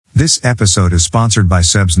This episode is sponsored by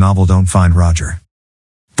Seb's novel Don't Find Roger.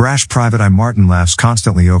 Brash Private Eye Martin laughs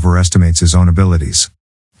constantly overestimates his own abilities.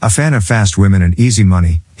 A fan of fast women and easy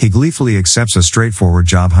money, he gleefully accepts a straightforward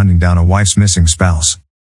job hunting down a wife's missing spouse.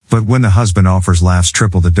 But when the husband offers laughs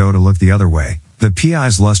triple the dough to look the other way, the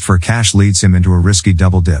PI's lust for cash leads him into a risky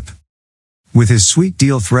double dip. With his sweet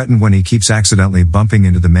deal threatened when he keeps accidentally bumping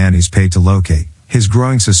into the man he's paid to locate, his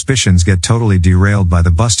growing suspicions get totally derailed by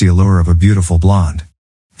the busty allure of a beautiful blonde.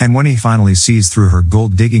 And when he finally sees through her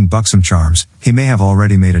gold-digging buxom charms, he may have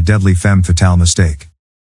already made a deadly femme fatale mistake.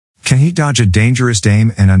 Can he dodge a dangerous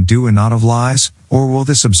dame and undo a knot of lies, or will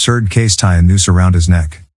this absurd case tie a noose around his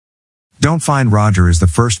neck? Don't Find Roger is the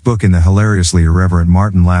first book in the hilariously irreverent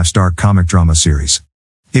Martin Laughs dark comic drama series.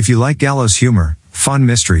 If you like gallows humor, fun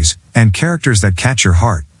mysteries, and characters that catch your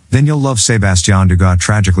heart, then you'll love Sébastien Degas'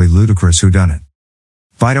 tragically ludicrous whodunit.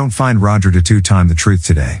 Buy Don't Find Roger to two-time the truth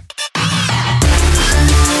today.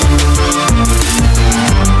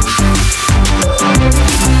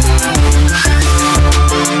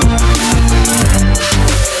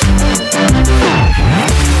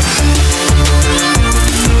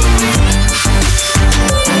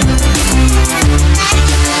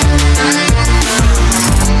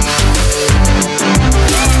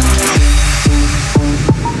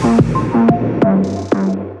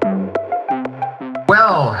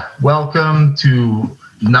 Welcome to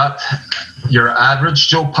Not Your Average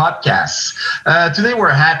Joe podcast. Today we're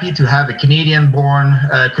happy to have a Canadian-born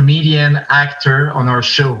comedian actor on our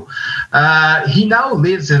show. He now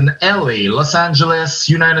lives in LA, Los Angeles,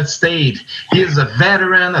 United States. He is a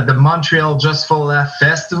veteran at the Montreal Just for Laugh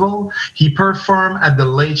Festival. He performed at The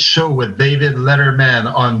Late Show with David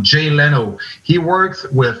Letterman on Jay Leno. He worked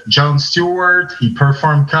with Jon Stewart. He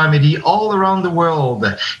performed comedy all around the world.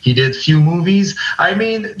 He did few movies. I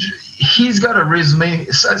mean, he's got a resume,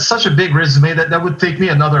 such a big resume that would take me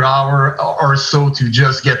another hour or so to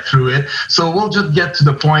just get through it. So we'll just get to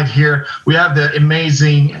the point here. We have the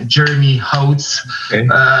amazing Jeremy Hotz,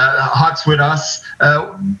 Hotz with us.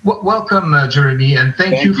 Welcome, Jeremy, and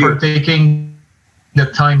thank you for taking the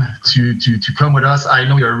time to come with us. I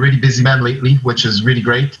know you're a really busy man lately, which is really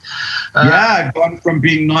great. I've gone from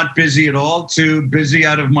being not busy at all to busy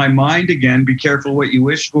out of my mind again. Be careful what you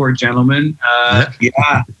wish for, gentlemen.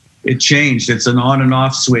 It changed. It's an on and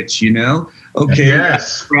off switch, you know? Okay,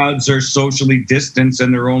 yes. Crowds are socially distanced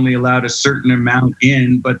and they're only allowed a certain amount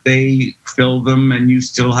in, but they fill them and you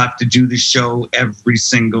still have to do the show every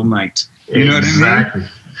single night. You know what I mean?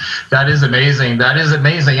 That is amazing.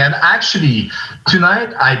 And actually,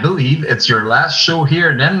 tonight, I believe it's your last show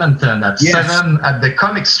here in Edmonton at 7 at the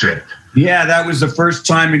Comic Strip. Yeah, that was the first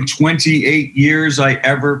time in 28 years I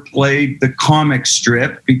ever played the Comic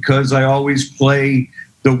Strip, because I always play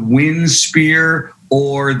the Wind Spear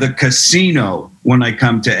or the Casino when I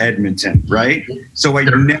come to Edmonton, right? So I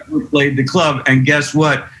never played the club. And guess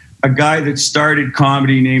what? A guy that started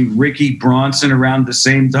comedy named Ricky Bronson around the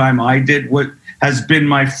same time I did, what has been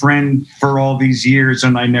my friend for all these years,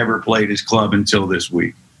 and I never played his club until this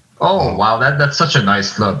week. Oh, wow. That's such a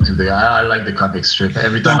nice club today. I like the Comic Strip.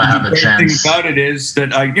 Every time I have a chance. The thing about it is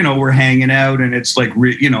that we're hanging out, and it's like,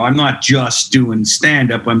 I'm not just doing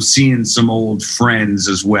stand-up. I'm seeing some old friends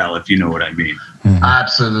as well, if you know what I mean. Mm-hmm.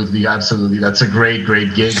 Absolutely. That's a great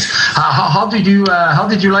gig. How did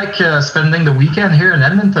you like spending the weekend here in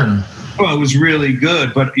Edmonton? Well, it was really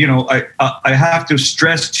good, but I have to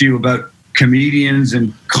stress to you about comedians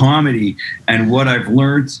and comedy and what I've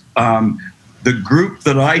learned. The group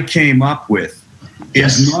that I came up with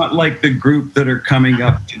is not like the group that are coming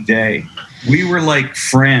up today. We were like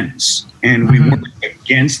friends, and we weren't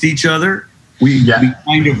against each other. We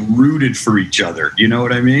kind of rooted for each other. You know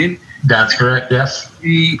what I mean? That's correct, yes.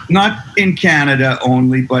 Not in Canada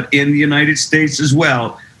only, but in the United States as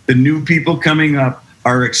well. The new people coming up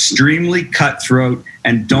are extremely cutthroat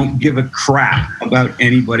and don't give a crap about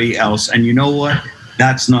anybody else. And you know what?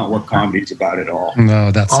 That's not what comedy's about at all. No,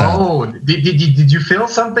 that's did you feel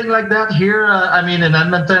something like that here? In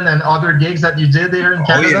Edmonton and other gigs that you did there in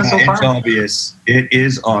Canada so far? It's obvious. It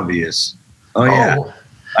is obvious. Oh yeah.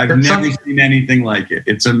 I've never seen anything like it.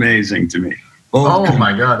 It's amazing to me. Oh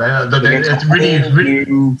my God. It's really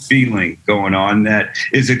new feeling going on that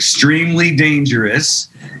is extremely dangerous,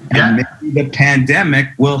 and maybe the pandemic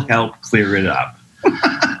will help clear it up.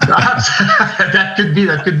 that could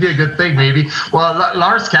be a good thing, maybe. Well,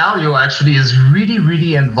 Lars Callieou actually is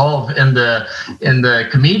really involved in the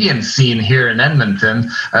comedian scene here in Edmonton.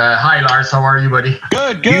 Hi, Lars. How are you, buddy?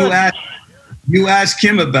 Good. You ask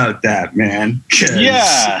him about that, man.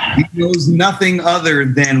 Yeah. He knows nothing other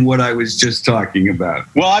than what I was just talking about.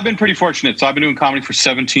 Well, I've been pretty fortunate. So I've been doing comedy for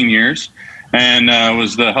 17 years. and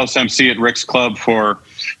was the house MC at Rick's Club for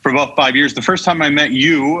about 5 years. The first time I met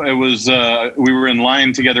you, it was we were in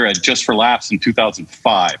line together at Just for Laughs in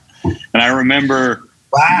 2005, and I remember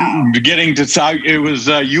getting to it was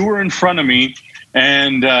you were in front of me,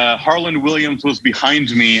 and Harland Williams was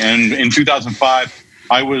behind me, and in 2005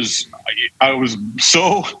 I was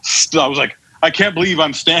like, I can't believe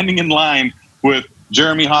I'm standing in line with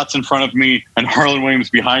Jeremy Hotz in front of me and Harland Williams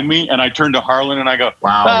behind me. And I turned to Harland and I go,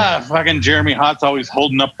 wow, fucking Jeremy Hotz always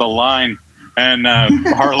holding up the line. And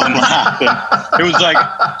Harland laughed. And it was like,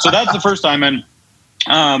 so that's the first time. And,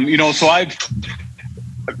 so I've,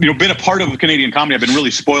 been a part of Canadian comedy. I've been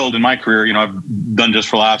really spoiled in my career. I've done Just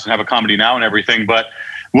for Laughs and have a comedy now and everything. But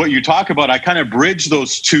what you talk about, I kind of bridge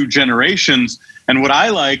those two generations. And what I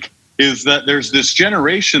like is that there's this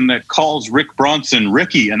generation that calls Rick Bronson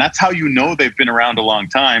Ricky, and that's how they've been around a long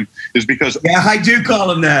time, is because... Yeah, I do call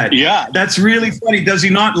him that. Yeah. That's really funny. Does he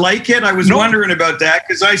not like it? I was wondering about that,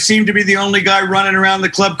 because I seem to be the only guy running around the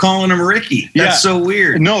club calling him Ricky. That's so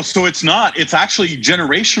weird. No, so it's not. It's actually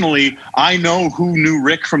generationally, I know who knew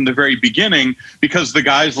Rick from the very beginning, because the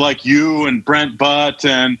guys like you and Brent Butt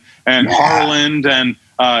and Harland and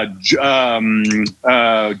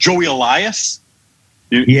Joey Elias...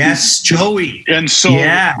 Yes, Joey. And so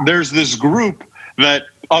there's this group that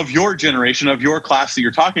of your generation, of your class that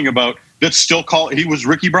you're talking about, that still he was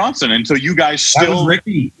Ricky Bronson. And so you guys still... That was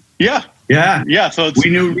Ricky. Yeah. Yeah. Yeah. So we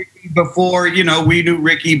knew Ricky before, he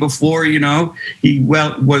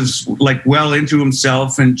was like well into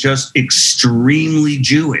himself and just extremely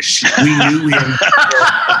Jewish. We knew him.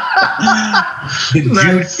 The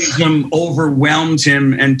Judaism overwhelmed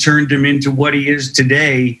him and turned him into what he is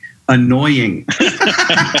today. Annoying.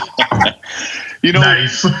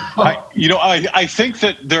 Nice. I think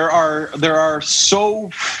that there are so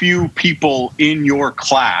few people in your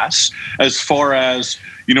class, as far as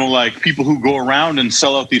like people who go around and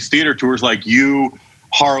sell out these theater tours, like you,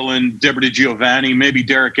 Harlan, Deborah DiGiovanni, maybe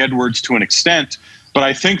Derek Edwards to an extent. But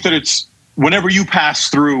I think that it's whenever you pass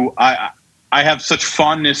through, I have such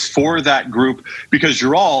fondness for that group, because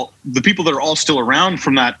you're all the people that are all still around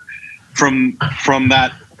from that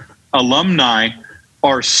alumni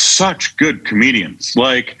are such good comedians.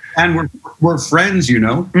 And we're friends,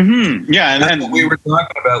 Mm-hmm. Yeah, and what we were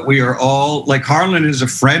talking about. We are all like, Harlan is a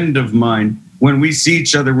friend of mine. When we see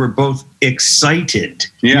each other, we're both excited.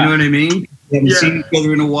 Yeah. You know what I mean? We haven't seen each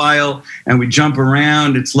other in a while, and we jump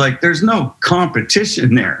around. It's like there's no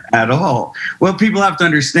competition there at all. What people have to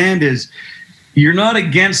understand is, you're not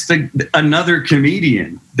against another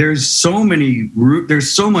comedian. There's so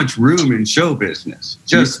much room in show business.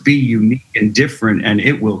 Just be unique and different, and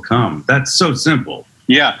it will come. That's so simple.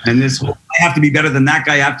 Yeah. And this whole, I have to be better than that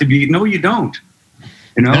guy. I have to be. No, you don't.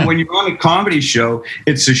 When you're on a comedy show,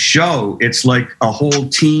 it's a show. It's like a whole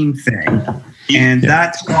team thing, and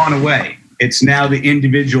that's gone away. It's now the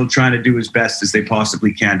individual trying to do as best as they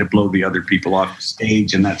possibly can to blow the other people off the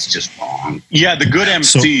stage, and that's just wrong. Yeah, the good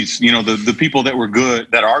MCs, the people that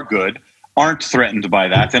are good, aren't threatened by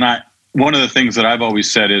that. And one of the things that I've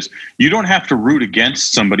always said is, you don't have to root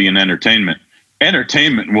against somebody in entertainment.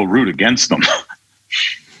 Entertainment will root against them.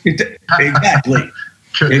 Exactly.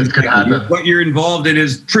 What you're involved in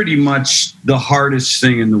is pretty much the hardest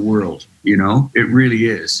thing in the world. It really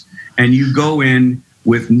is. And you go in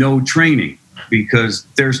with no training, because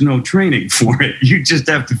there's no training for it. You just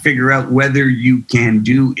have to figure out whether you can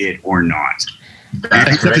do it or not.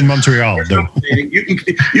 Except in Montreal, though.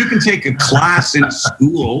 You can take a class in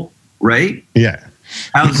school, right? Yeah.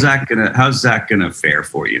 How's that gonna fare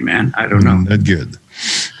for you, man? I don't know. Not good.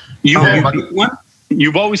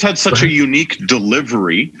 You've always had such a unique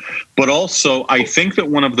delivery, but also I think that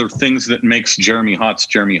one of the things that makes Jeremy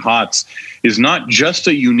Hotz is not just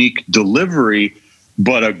a unique delivery,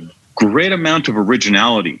 but a great amount of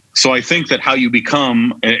originality. So I think that how you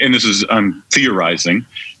become, and this is, I'm theorizing,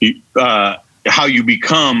 how you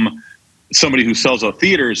become somebody who sells out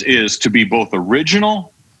theaters is to be both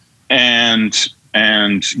original and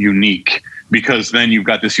unique, because then you've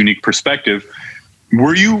got this unique perspective.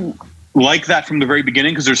 Were you like that from the very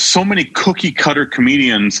beginning? Because there's so many cookie cutter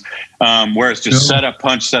comedians, where it's just set up,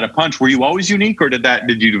 punch. Were you always unique, or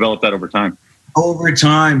did you develop that over time? Over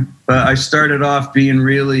time, I started off being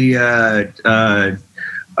really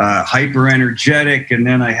hyper energetic, and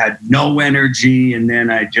then I had no energy, and then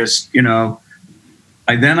I just, I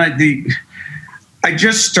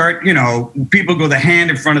just start, people go the hand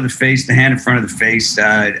in front of the face.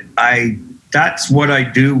 That's what I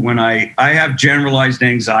do when I have generalized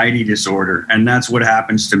anxiety disorder, and that's what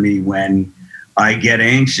happens to me when I get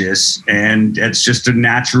anxious, and it's just a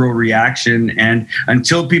natural reaction. And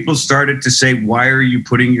until people started to say, "Why are you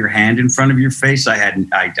putting your hand in front of your face?" I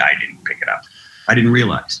didn't pick it up. I didn't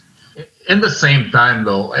realize. In the same time,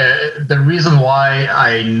 though, the reason why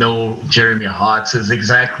I know Jeremy Hotz is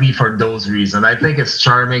exactly for those reasons. I think it's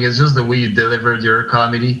charming. It's just the way you delivered your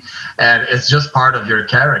comedy, and it's just part of your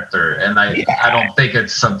character. And I don't think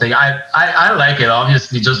it's something I like it.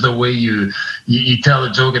 Obviously, just the way you tell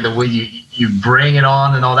a joke and the way you bring it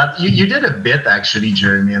on and all that. You did a bit actually,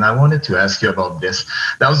 Jeremy, and I wanted to ask you about this.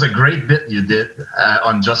 That was a great bit you did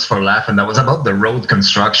on Just for Laugh, and that was about the road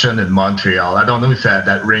construction in Montreal. I don't know if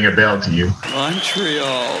that ring a bell to you.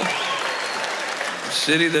 Montreal, a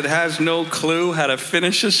city that has no clue how to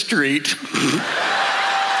finish a street.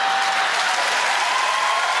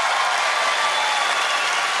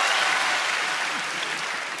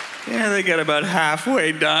 Yeah, they get about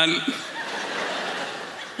halfway done.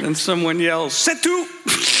 Then someone yells, "C'est tout!"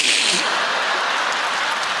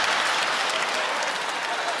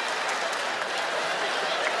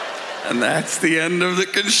 And that's the end of the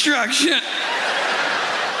construction.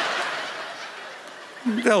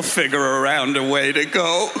 They'll figure around a way to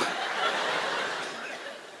go.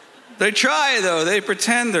 They try, though. They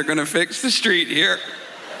pretend they're going to fix the street here.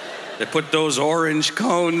 They put those orange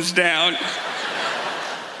cones down.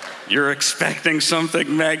 You're expecting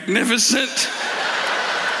something magnificent.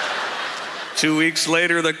 2 weeks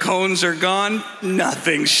later, the cones are gone.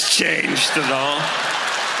 Nothing's changed at all.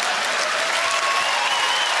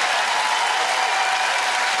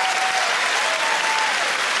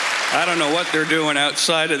 I don't know what they're doing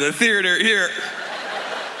outside of the theater here.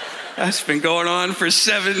 That's been going on for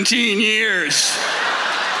 17 years.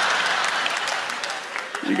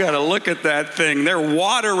 You got to look at that thing. They're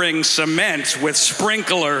watering cement with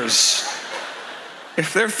sprinklers.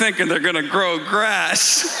 If they're thinking they're going to grow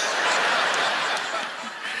grass,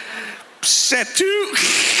 c'est tout.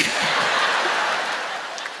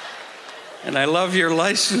 And I love your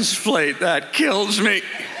license plate. That kills me.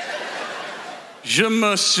 Je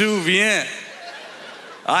me souviens.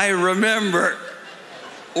 I remember.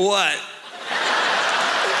 What?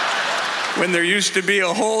 When there used to be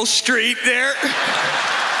a whole street there?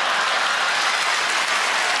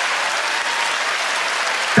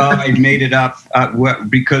 I made it up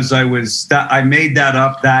because I made that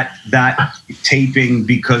up, that taping,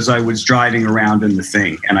 because I was driving around in the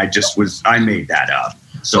thing, and I made that up.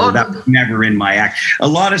 So that was never in my act. A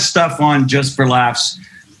lot of stuff on Just for Laughs,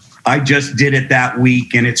 I just did it that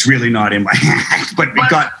week, and it's really not in my act, but it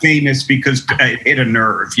got famous because it hit a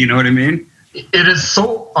nerve. You know what I mean? It is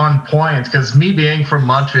so on point, because me being from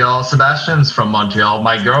Montreal, Sebastian's from Montreal,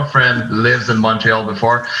 my girlfriend lives in Montreal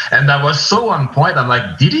before, and that was so on point. I'm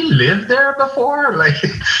like, did he live there before? Like,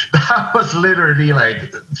 that was literally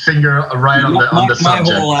like finger right on the subject.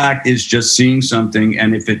 My whole act is just seeing something,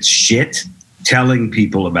 and if it's shit, telling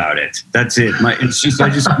people about it. That's it. I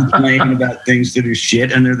just complain about things that are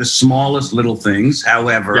shit, and they're the smallest little things.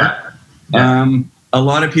 However, a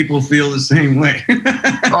lot of people feel the same way.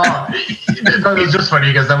 It was just funny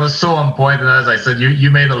because that was so on point. And as I said, you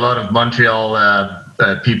made a lot of Montreal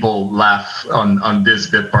people laugh on this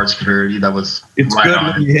bit particularly. It's right good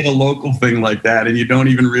on. when you hit a local thing like that and you don't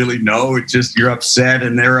even really know. It's just you're upset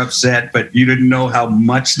and they're upset, but you didn't know how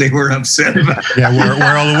much they were upset about it. Yeah,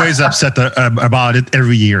 we're always upset about it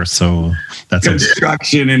every year. So that's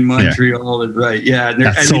construction in Montreal is right. Yeah,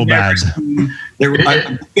 that's so bad.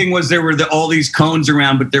 The thing was, there were all these cones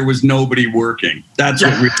around, but there was nobody working. That's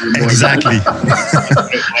what really annoyed me. Exactly.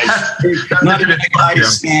 Not a guy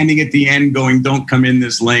standing at the end going, "Don't come in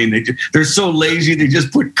this lane." They're so lazy, they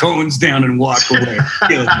just put cones down and walk away.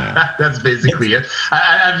 That's basically it.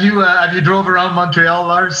 Have you drove around Montreal,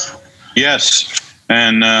 Lars? Yes,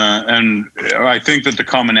 and I think that the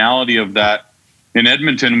commonality of that in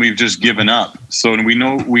Edmonton, we've just given up. So we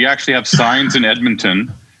know we actually have signs in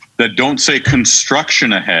Edmonton that don't say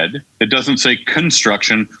construction ahead. It doesn't say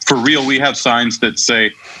construction. For real, we have signs that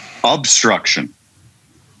say obstruction.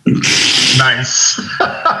 Nice.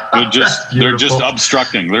 They're just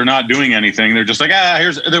obstructing. They're not doing anything. They're just like,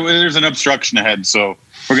 there's an obstruction ahead. So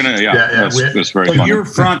we're gonna that's very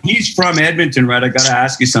funny. He's from Edmonton, right? I got to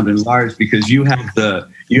ask you something, Lars, because you have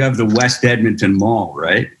the West Edmonton Mall,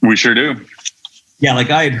 right? We sure do. Yeah,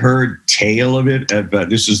 like I had heard tale of it.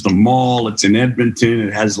 This is the mall. It's in Edmonton.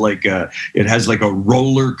 It has like a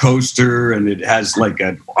roller coaster, and it has like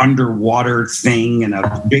an underwater thing and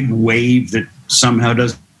a big wave that somehow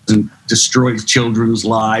doesn't destroy children's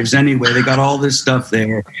lives. Anyway, they got all this stuff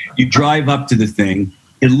there. You drive up to the thing.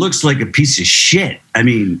 It looks like a piece of shit. I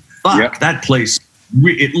mean, fuck, that place.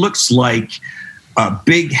 It looks like a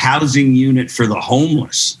big housing unit for the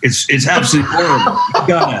homeless. It's absolutely horrible.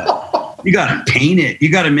 You gotta paint it.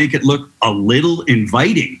 You gotta make it look a little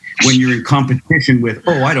inviting when you're in competition with,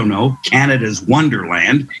 I don't know, Canada's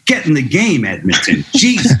Wonderland. Get in the game, Edmonton.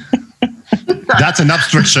 Jeez. That's an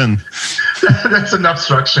obstruction. That's an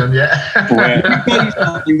obstruction, yeah.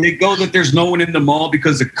 They go that there's no one in the mall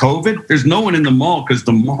because of COVID. There's no one in the mall because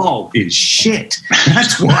the mall is shit.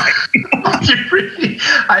 That's why.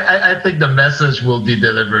 I think the message will be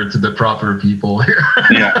delivered to the proper people here.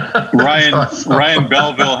 Yeah. Ryan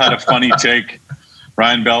Belleville had a funny take.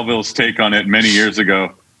 Ryan Belleville's take on it many years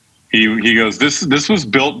ago. He goes, this was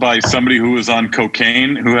built by somebody who was on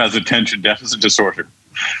cocaine who has attention deficit disorder.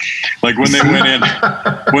 Like when they went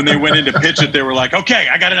in to pitch it, they were like, okay,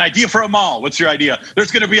 I got an idea for a mall. What's your idea?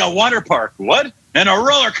 There's going to be a water park. What? And a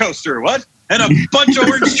roller coaster. What? And a bunch of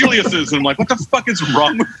Orange Juliuses. And I'm like, what the fuck is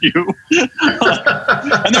wrong with you?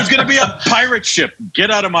 And there's going to be a pirate ship.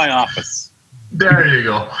 Get out of my office. There you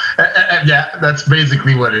go. Yeah, that's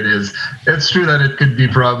basically what it is. It's true that it could be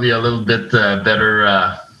probably a little bit better,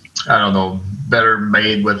 I don't know, better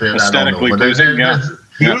made with it. Aesthetically pleasing,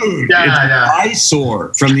 Dude, it's an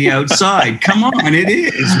eyesore from the outside. Come on, it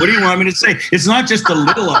is. What do you want me to say? It's not just a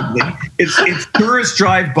little ugly. It's tourists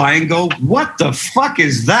drive by and go, what the fuck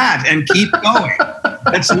is that? And keep going.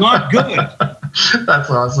 That's not good.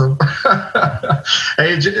 That's awesome.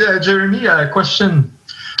 Hey, Jeremy, question.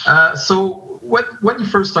 So when you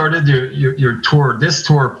first started your tour, this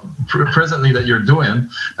tour presently that you're doing,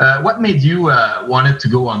 what made you wanted to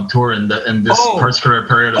go on tour in this particular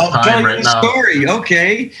period of time right now? Story,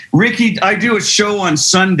 okay, Ricky. I do a show on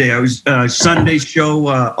Sunday. I was Sunday show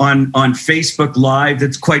on Facebook Live.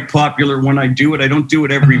 That's quite popular when I do it. I don't do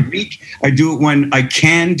it every week. I do it when I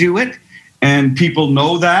can do it. And people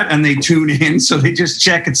know that, and they tune in. So they just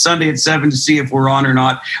check it Sunday at 7 to see if we're on or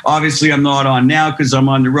not. Obviously, I'm not on now because I'm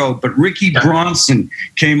on the road. But Ricky Bronson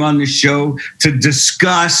came on the show to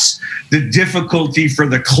discuss the difficulty for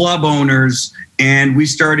the club owners. And we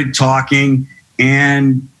started talking,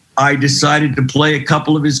 and I decided to play a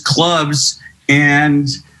couple of his clubs. And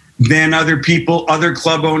then other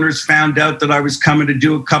club owners found out that I was coming to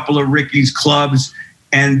do a couple of Ricky's clubs.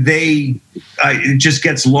 And it just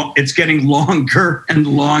it's getting longer and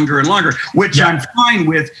longer and longer, which I'm fine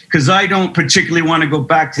with because I don't particularly want to go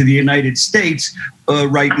back to the United States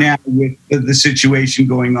right now with the situation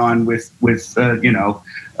going on with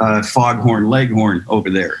Foghorn Leghorn over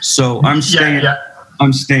there. So I'm staying.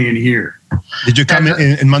 I'm staying here. Did you come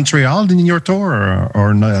in Montreal in your tour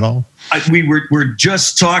or not at all? We're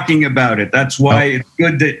just talking about it. That's why it's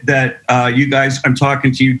good that you guys, I'm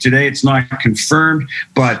talking to you today. It's not confirmed,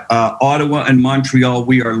 but Ottawa and Montreal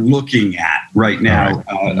we are looking at right now.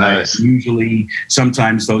 Nice. Usually,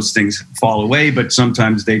 sometimes those things fall away, but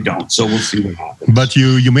sometimes they don't. So we'll see what happens. But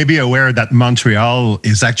you may be aware that Montreal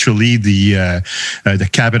is actually the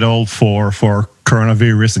capital for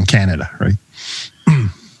coronavirus in Canada, right?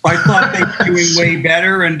 I thought they were doing way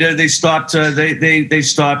better, and they stopped. They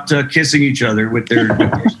stopped kissing each other with their.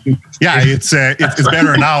 Yeah, it's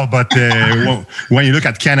better now. But when you look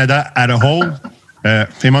at Canada as a whole,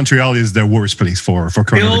 Montreal is the worst place for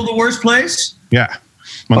coronavirus. Still the worst place. Yeah.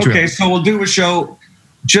 Montreal. Okay, so we'll do a show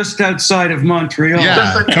just outside of Montreal.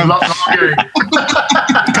 Yeah,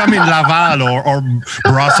 come in Laval or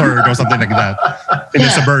Brossard or something like that in the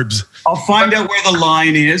suburbs. I'll find out where the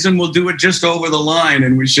line is, and we'll do it just over the line,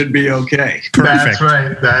 and we should be okay. Perfect.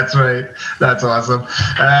 That's right. That's awesome.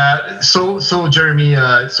 So Jeremy,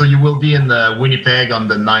 so you will be in Winnipeg on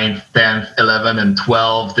the 9th, 10th, 11th, and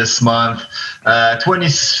 12th this month.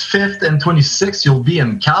 25th and 26th, you'll be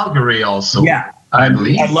in Calgary also. Yeah. I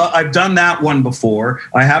believe. I've done that one before.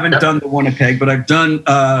 I haven't done the Winnipeg, but I've done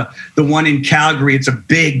the one in Calgary. It's a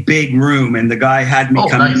big, big room, and the guy had me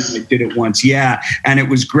come in and I did it once. Yeah, and it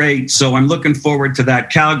was great. So I'm looking forward to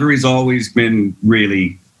that. Calgary's always been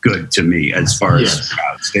really good to me as far as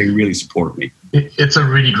crowds. They really support me. It's a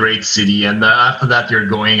really great city, and after that you're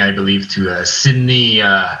going, I believe, to Sydney,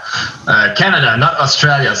 Canada, not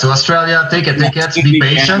Australia. So Australia, take it, be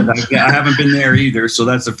patient. I haven't been there either, so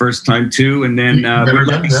that's the first time too. And then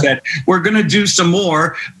like I said, we're going to do some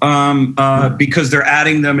more because they're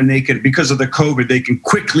adding them, and they can, because of the COVID, they can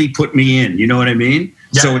quickly put me in. You know what I mean?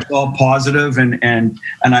 Yeah. So it's all positive, and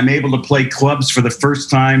I'm able to play clubs for the first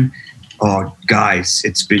time. Oh, guys,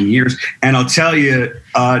 it's been years. And I'll tell you,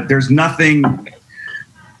 there's nothing.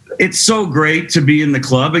 It's so great to be in the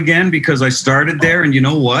club again because I started there. And you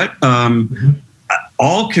know what?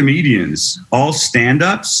 All comedians, all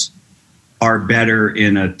stand-ups, are better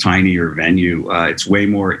in a tinier venue. It's way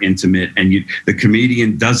more intimate, and the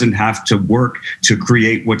comedian doesn't have to work to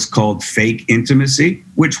create what's called fake intimacy,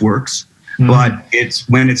 which works. Mm-hmm. But it's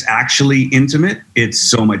when it's actually intimate, it's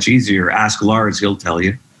so much easier. Ask Lars, he'll tell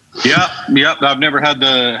you. Yeah. I've never had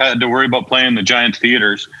to worry about playing the giant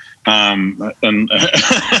theaters. And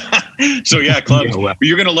so yeah, clubs.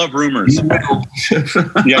 You're gonna love Rumors.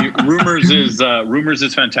 Yeah, Rumors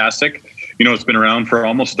is fantastic. You know, it's been around for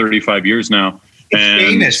almost 35 years now. It's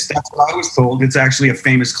famous. That's what I was told. It's actually a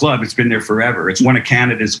famous club. It's been there forever. It's one of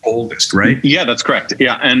Canada's oldest, right? Yeah, that's correct.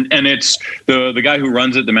 Yeah, and it's the guy who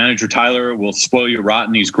runs it, the manager Tyler, will spoil you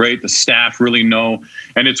rotten. He's great. The staff really know,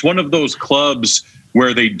 and it's one of those clubs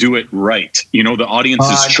where they do it right. You know, the audience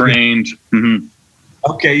is trained. Mm-hmm.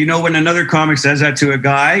 Okay, you know, when another comic says that to a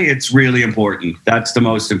guy, it's really important. That's the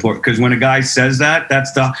most important, because when a guy says that,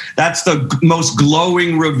 that's the most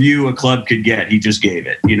glowing review a club could get. He just gave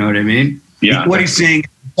it. You know what I mean? Yeah. What he's saying,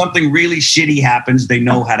 something really shitty happens, they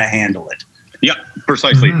know how to handle it. Yeah,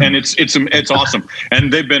 precisely. Mm-hmm. And it's awesome.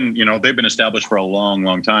 And they've been established for a long,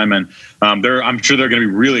 long time. And I'm sure they're going to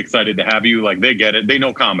be really excited to have you. Like, they get it. They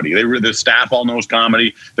know comedy. The staff all knows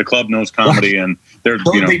comedy. The club knows comedy. And they're,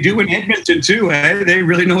 they do in Edmonton too. Hey, they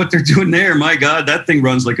really know what they're doing there. My God, that thing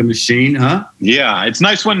runs like a machine, huh? Yeah. It's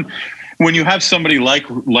nice when you have somebody like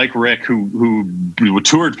Rick who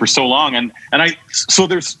toured for so long.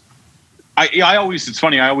 It's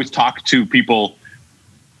funny. I always talk to people,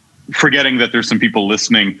 forgetting that there's some people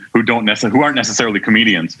listening who aren't necessarily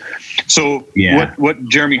comedians. So what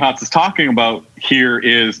Jeremy Hotz is talking about here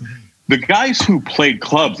is the guys who played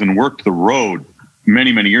clubs and worked the road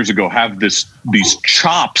many, many years ago have these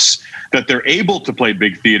chops that they're able to play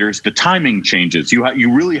big theaters. The timing changes.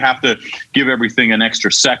 You really have to give everything an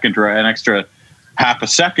extra second or an extra half a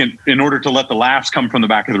second in order to let the laughs come from the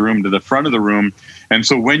back of the room to the front of the room. And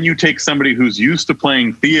so when you take somebody who's used to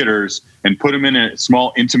playing theaters and put them in a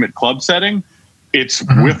small, intimate club setting, it's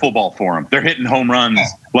wiffle ball for them. They're hitting home runs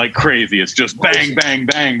like crazy. It's just bang, bang,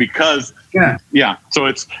 bang because, So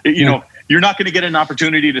it's, you're not going to get an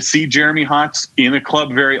opportunity to see Jeremy Hotz in a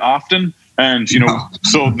club very often. And,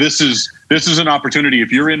 so this is an opportunity.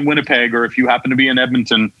 If you're in Winnipeg or if you happen to be in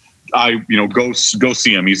Edmonton, go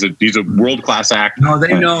see him. He's a world-class actor. No,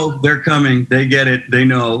 they know they're coming. They get it. They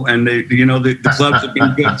know. And the clubs have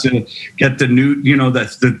been good to get the new,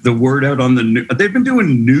 the word out on the new. They've been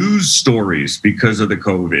doing news stories because of the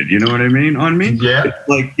COVID. You know what I mean? On me? Yeah.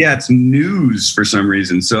 It's news for some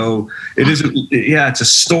reason. So it isn't, it's a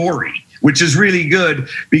story, which is really good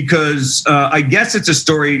because I guess it's a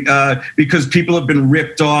story because people have been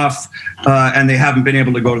ripped off and they haven't been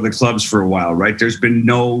able to go to the clubs for a while, right? There's been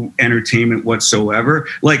no entertainment whatsoever.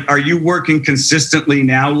 Like, are you working consistently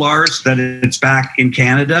now, Lars, that it's back in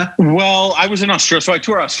Canada? Well, I was in Australia. So I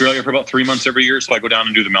tour Australia for about 3 months every year. So I go down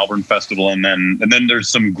and do the Melbourne Festival. And then there's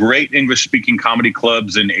some great English-speaking comedy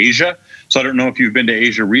clubs in Asia. So I don't know if you've been to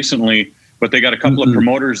Asia recently, but they got a couple of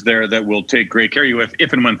promoters there that will take great care of you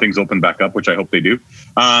if and when things open back up, which I hope they do.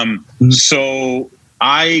 So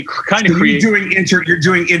I kind of create. You're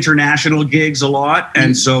doing international gigs a lot,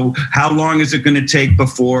 and so how long is it going to take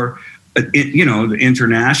before the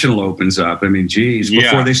international opens up? I mean, geez,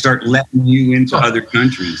 before they start letting you into other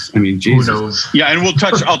countries. I mean, Jesus. Who knows? Yeah, and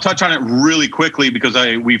I'll touch on it really quickly because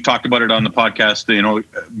we've talked about it on the podcast.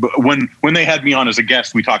 When they had me on as a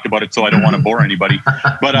guest, we talked about it, so I don't want to bore anybody.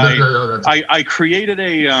 But I created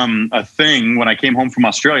a thing when I came home from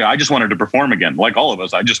Australia. I just wanted to perform again, like all of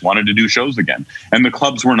us. I just wanted to do shows again, and the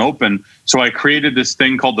clubs weren't open, so I created this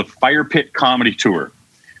thing called the Fire Pit Comedy Tour.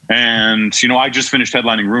 And, I just finished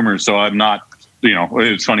headlining Rumors, so I'm not,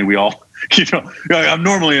 it's funny. We all, I'm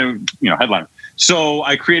normally a, headliner. So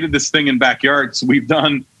I created this thing in backyards. We've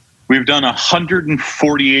done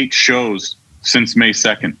 148 shows since May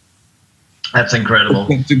 2nd. That's incredible.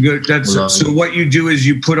 So what you do is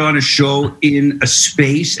you put on a show in a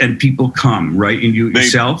space and people come, right? And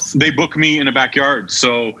yourself? They book me in a backyard.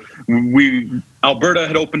 So Alberta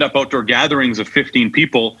had opened up outdoor gatherings of 15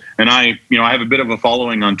 people, and I have a bit of a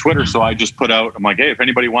following on Twitter, so I just put out, I'm like, hey, if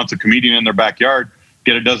anybody wants a comedian in their backyard,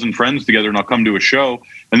 get a dozen friends together and I'll come to a show.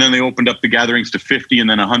 And then they opened up the gatherings to 50 and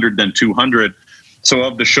then 100, then 200. So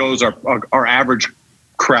of the shows, our average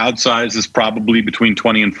crowd size is probably between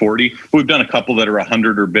 20 and 40. We've done a couple that are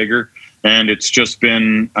 100 or bigger. And it's just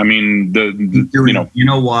been, you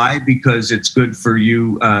know why? Because it's good for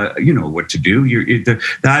you. You know what to do.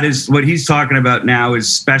 That is what he's talking about now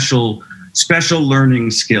is special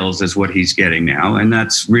learning skills is what he's getting now. And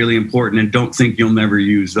that's really important. And don't think you'll never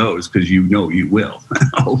use those because you will.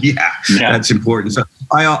 Oh yeah, that's important. So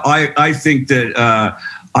I think that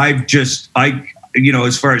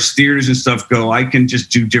as far as theaters and stuff go, I can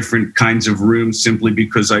just do different kinds of rooms simply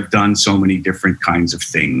because I've done so many different kinds of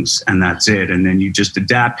things, and that's it. And then you just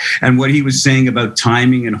adapt. And what he was saying about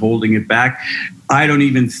timing and holding it back, I don't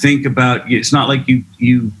even think about. It's not like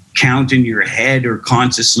you count in your head or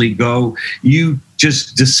consciously go. You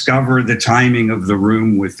just discover the timing of the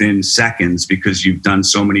room within seconds because you've done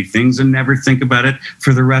so many things and never think about it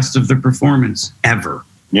for the rest of the performance ever.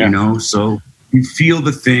 Yeah. So you feel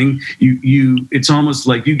the thing. It's almost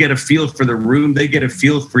like you get a feel for the room. They get a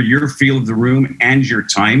feel for your feel of the room and your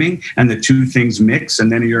timing, and the two things mix.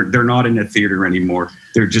 And then they're not in a theater anymore.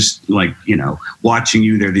 They're just like, watching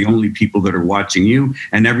you. They're the only people that are watching you,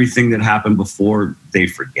 and everything that happened before they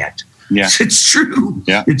forget. Yeah, it's true.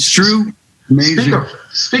 Yeah, it's true. Amazing.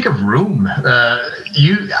 Speak of room,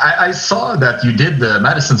 I saw that you did the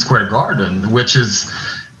Madison Square Garden,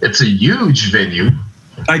 it's a huge venue.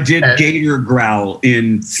 I did Gator Growl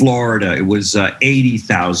in Florida. It was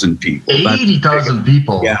 80,000 people. 80,000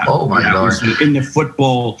 people. Yeah. Oh my God. In the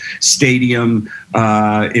football stadium.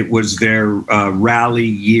 It was their rally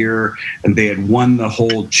year, and they had won the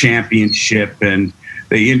whole championship. And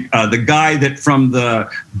the guy that from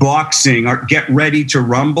the boxing, Get Ready to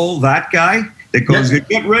Rumble, that guy that goes,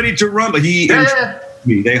 Get Ready to Rumble.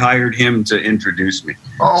 They hired him to introduce me.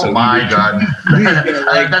 Oh my God.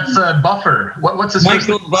 That's Buffer. What's his name?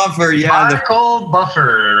 Michael Buffer, Michael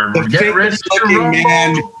Buffer. The Get ready to fakest-looking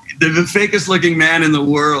man. rumble. The fakest looking man in the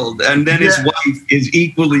world. And then his wife is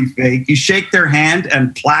equally fake. You shake their hand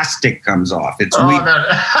and plastic comes off. It's weak.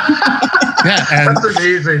 That's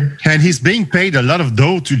amazing. And he's being paid a lot of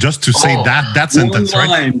dough to say that sentence, line.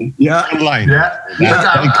 right? Yeah. One line. Yeah.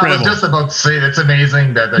 I was just about to say it's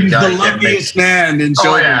amazing that the He's guy the luckiest man in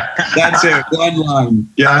show. That's it. One line.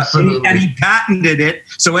 Yeah. Absolutely. And he patented it.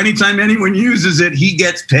 So anytime anyone uses it, he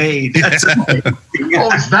gets paid. That's amazing.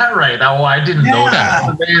 Oh, is that right? Oh, I didn't know that.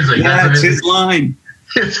 That's amazing. Yeah, it's his line.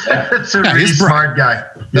 It's a really smart guy.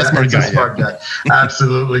 Smart guy.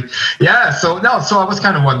 Absolutely. Yeah. So I was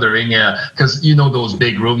kind of wondering, because those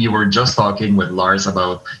big rooms, you were just talking with Lars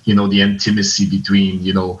about, the intimacy between,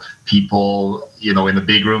 people, in the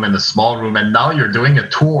big room and the small room, and now you're doing a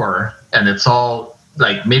tour, and it's all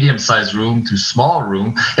like medium-sized room to small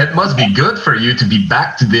room. It must be good for you to be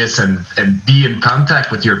back to this and be in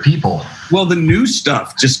contact with your people. Well, the new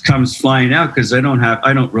stuff just comes flying out because I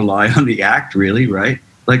don't rely on the act really, right?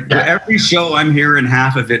 Like every show, I'm hearing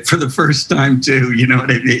half of it for the first time too. You know what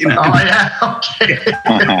I mean? Oh yeah, okay.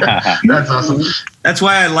 That's awesome. That's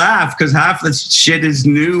why I laugh, because half the shit is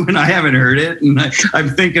new and I haven't heard it, and I'm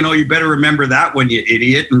thinking, oh, you better remember that one, you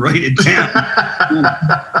idiot, and write it down.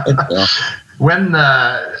 When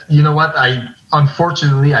you know what,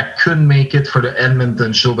 unfortunately I couldn't make it for the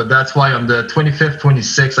Edmonton show, but that's why on the 25th,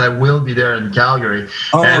 26th I will be there in Calgary.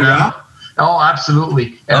 Oh, yeah. Oh,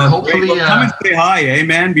 absolutely. And hopefully come and say hi,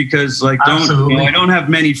 man, because I don't have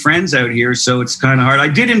many friends out here, so it's kind of hard. I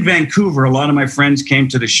did in Vancouver. A lot of my friends came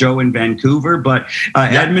to the show in Vancouver, but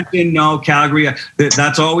Edmonton, no, Calgary,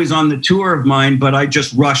 that's always on the tour of mine, but I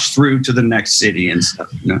just rush through to the next city and stuff.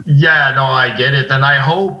 Yeah, no, I get it. And I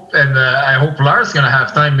hope Lars is going to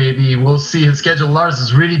have time. Maybe we'll see his schedule. Lars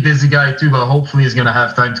is a really busy guy too, but hopefully he's going to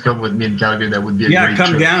have time to come with me in Calgary. That would be a great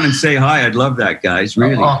come trip. down and say hi. I'd love that, guys.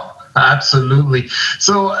 Really. Absolutely.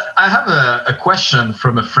 So I have a question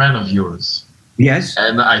from a friend of yours. Yes.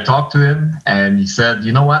 And I talked to him and he said,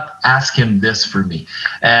 you know what, ask him this for me.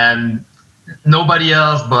 And nobody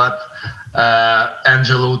else but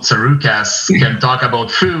Angelo Tsaroukas can talk about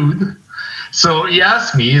food. So he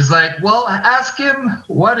asked me, he's like, well, ask him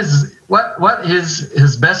what is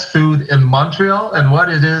his best food in Montreal and what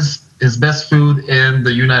it is his best food in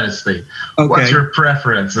the United States. Okay. What's your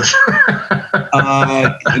preferences?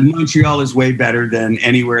 Montreal is way better than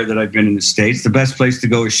anywhere that I've been in the States. The best place to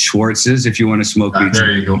go is Schwartz's if you want to smoke meat.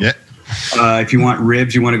 There you go. Yeah. If you want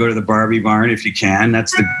ribs, you want to go to the Barbie Barn if you can.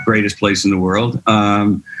 That's the greatest place in the world.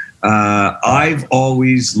 I've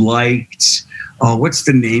always liked... what's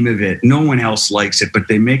the name of it? No one else likes it, but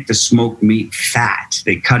they make the smoked meat fat.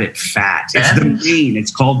 They cut it fat. It's the Maine. It's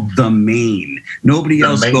called the Maine. Nobody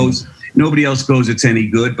else goes, it's any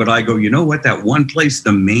good, but I go, you know what? That one place,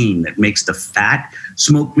 the Maine, that makes the fat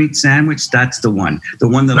smoked meat sandwich, that's the one. The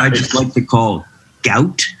one that I just like to call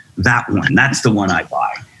gout, that one. That's the one I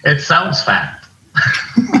buy. It sounds fat.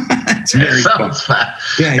 It sounds fat.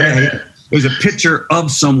 Yeah. There's a picture of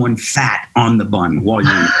someone fat on the bun while you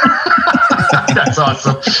eat. That's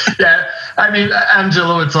awesome. Yeah, I mean,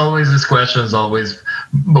 Angelo, it's always his question is always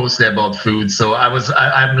mostly about food. So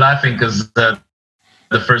I'm laughing because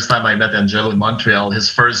the first time I met Angelo in Montreal, his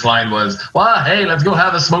first line was, "Well, hey, let's go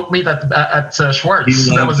have a smoked meat at Schwartz."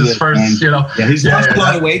 That was his first, man. you know. Yeah, he's lost a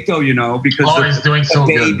lot of weight though, you know, because he's doing so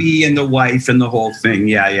the good. baby and the wife and the whole thing.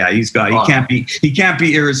 Yeah, he can't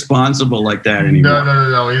be irresponsible like that anymore.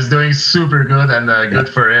 No. He's doing super good, and good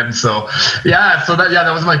for him. So,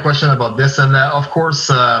 that was my question about this, and of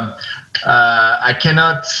course. I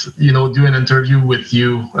cannot, do an interview with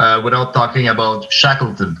you without talking about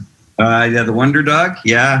Shackleton. The Wonder Dog.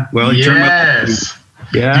 Yeah. Well, yes.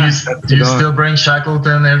 Yeah. Do you still bring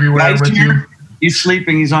Shackleton everywhere with you? He's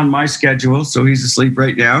sleeping. He's on my schedule, so he's asleep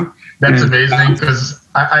right now. That's amazing, because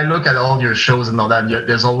I look at all your shows and all that. And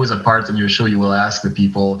there's always a part in your show you will ask the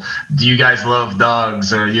people, "Do you guys love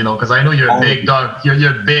dogs?" Or because I know you're a big dog.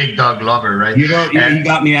 You're a big dog lover, right? You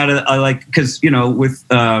got me out of because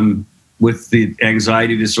with the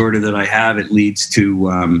anxiety disorder that I have, it leads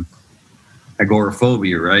to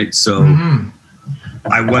agoraphobia, right? So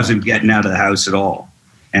I wasn't getting out of the house at all.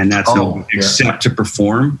 And that's no good, except to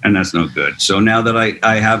perform, and that's no good. So now that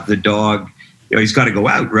I have the dog, he's got to go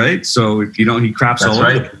out, right? So if he craps all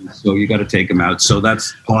over the place, so you got to take him out. So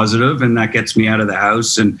that's positive, and that gets me out of the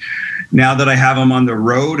house. And now that I have him on the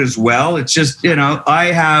road as well, it's just,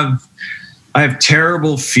 I have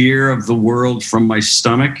terrible fear of the world from my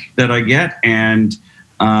stomach that I get, and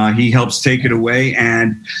he helps take it away.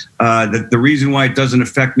 And the reason why it doesn't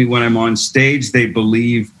affect me when I'm on stage, they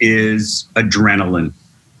believe, is adrenaline.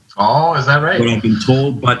 Oh, is that right? What I've been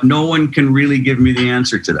told, but no one can really give me the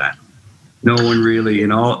answer to that. No one really,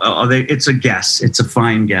 it's a guess. It's a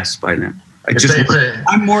fine guess by them.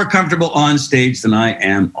 I'm more comfortable on stage than I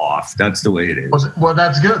am off. That's the way it is. Well,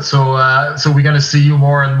 that's good. So we're going to see you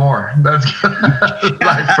more and more. That's good.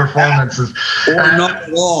 Live performances. Or not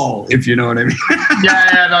at all, if you know what I mean.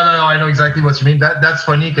 Yeah, no. I know exactly what you mean. That's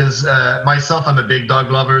funny, because myself, I'm a big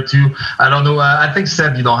dog lover too. I don't know. I think,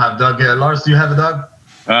 Seb, you don't have a dog. Lars, do you have a dog?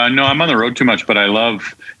 No, I'm on the road too much, but I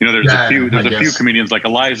love, there's a few comedians like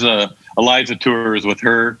Eliza tours with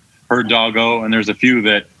her doggo, and there's a few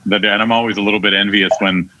that and I'm always a little bit envious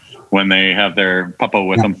when they have their puppo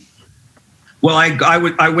with them. Well,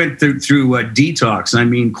 I went through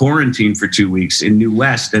detox. Quarantine for 2 weeks in New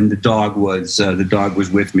West, and the dog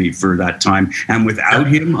was with me for that time. And without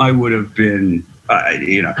him, I would have been,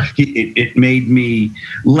 it made me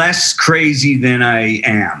less crazy than I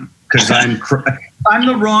am, because I'm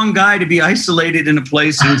the wrong guy to be isolated in a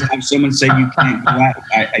place and have someone say you can't go out.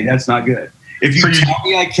 That's not good. If you tell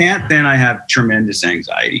me I can't, then I have tremendous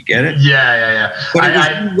anxiety. Get it? Yeah. But it was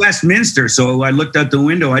in Westminster, so I looked out the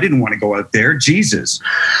window. I didn't want to go out there. Jesus.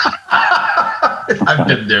 I've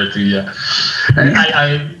been there too, yeah.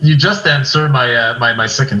 You just answered my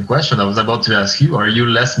second question. I was about to ask you, are you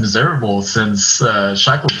less miserable since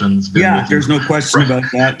Shackleton's been with you? There's no question about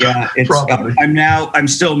that. Yeah, Probably. I'm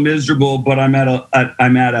still miserable, but I'm at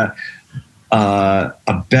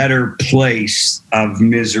a better place of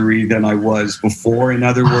misery than I was before. In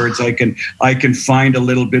other words, I can find a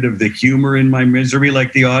little bit of the humor in my misery,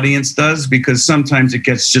 like the audience does, because sometimes it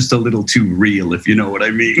gets just a little too real, if you know what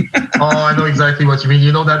I mean. I know exactly what you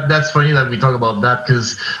mean. That's funny that we talk about that,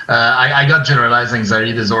 because I got generalized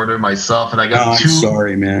anxiety disorder myself, and I got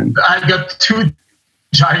sorry, man. I got two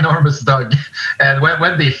ginormous dog, and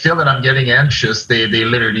when they feel that I'm getting anxious, they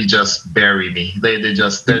literally just bury me.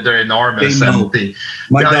 They're enormous. They know. And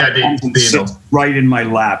my dog sits right in my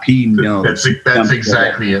lap. He knows. That's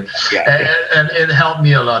exactly it. Yeah. And it helped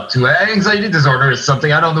me a lot too. Anxiety disorder is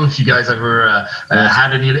something, I don't know if you guys ever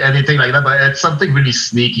had anything like that, but it's something really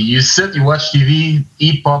sneaky. You sit, you watch TV,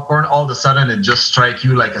 eat popcorn, all of a sudden it just strikes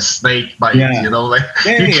you like a snake bite. You can't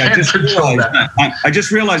control that. I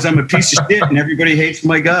just realized I'm a piece of shit and everybody hates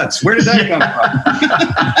my guts. Where did that come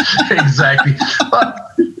from? Exactly.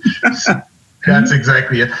 That's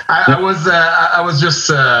exactly it. I was just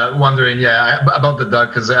wondering, about the dog,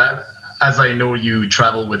 because as I know, you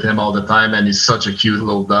travel with him all the time, and he's such a cute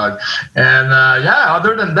little dog. And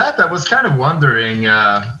other than that, I was kind of wondering,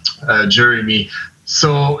 Jeremy.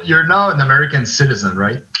 So you're now an American citizen,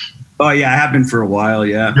 right? Oh yeah, I have been for a while.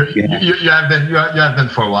 Yeah, you have been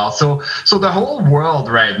for a while. So the whole world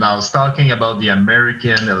right now is talking about the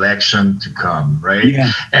American election to come, right?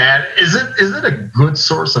 Yeah. And is it a good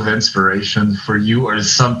source of inspiration for you, or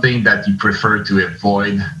is something that you prefer to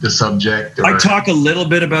avoid the subject? I talk a little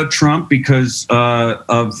bit about Trump because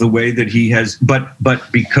of the way that he has, but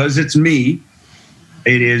because it's me,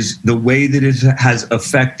 it is the way that it has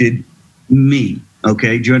affected me.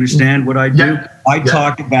 Okay, do you understand what I do? Yeah. I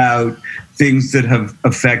talk about things that have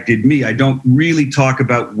affected me. I don't really talk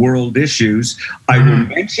about world issues. I will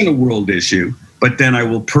mention a world issue, but then I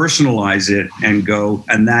will personalize it and go,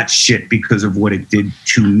 and that's shit because of what it did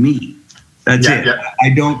to me. That's it. Yeah. I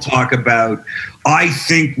don't talk about, I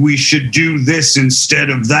think we should do this instead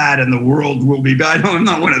of that and the world will be better. I'm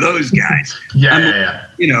not one of those guys.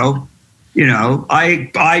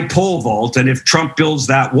 I pole vault, and if Trump builds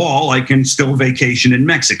that wall, I can still vacation in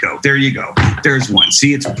Mexico. There you go. There's one.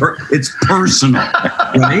 See, it's personal,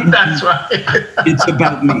 right? That's right. It's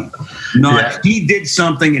about me. He did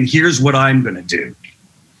something, and here's what I'm going to do.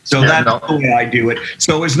 So that's the way I do it.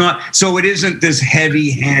 So it isn't this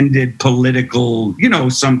heavy-handed political,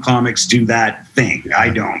 some comics do that thing. I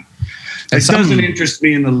don't. It doesn't interest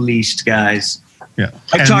me in the least, guys. Yeah.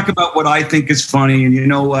 I talk about what I think is funny, and you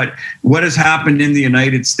know what? What has happened in the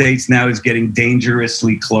United States now is getting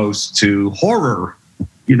dangerously close to horror.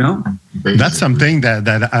 That's something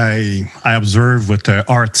that I observe with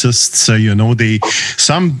artists.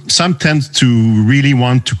 Some tend to really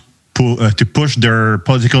want to push their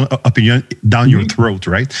political opinion down your throat,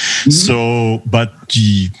 right? Mm-hmm. So, but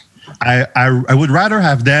I would rather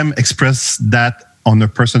have them express that on a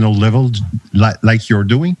personal level, like you're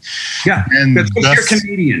doing. Yeah, and because you're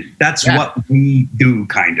Canadian. That's what we do,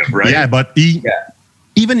 kind of, right? Yeah, but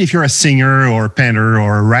even if you're a singer or a painter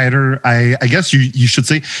or a writer, I guess you should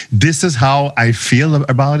say, this is how I feel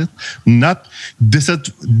about it. Not this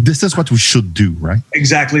is what we should do, right?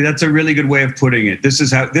 Exactly. That's a really good way of putting it. This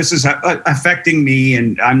is how affecting me,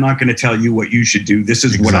 and I'm not going to tell you what you should do. This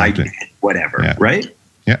is what I did, whatever, right?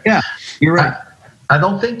 Yeah, you're right. I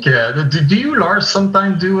don't think. Do you, Lars,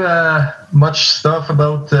 sometimes do much stuff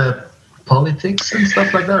about politics and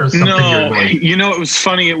stuff like that, or something? No, it was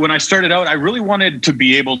funny when I started out. I really wanted to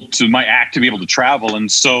be able to travel, and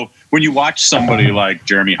so when you watch somebody like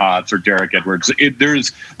Jeremy Hotz or Derek Edwards,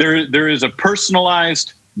 there is a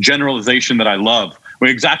personalized generalization that I love.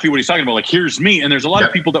 Exactly what he's talking about. Like, here's me, and there's a lot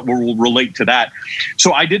of people that will relate to that.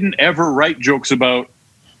 So I didn't ever write jokes about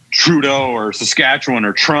Trudeau or Saskatchewan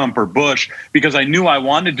or Trump or Bush, because I knew I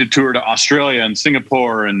wanted to tour to Australia and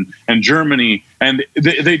Singapore and Germany, and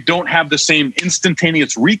they don't have the same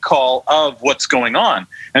instantaneous recall of what's going on.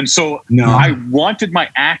 And so I wanted my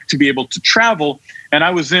act to be able to travel. And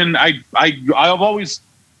I've always,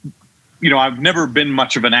 I've never been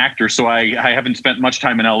much of an actor, so I haven't spent much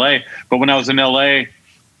time in LA. But when I was in LA,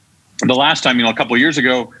 the last time, a couple of years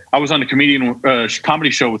ago, I was on a comedy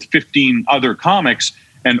show with 15 other comics,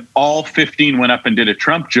 and all 15 went up and did a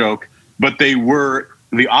Trump joke, but they were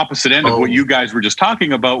the opposite end of what you guys were just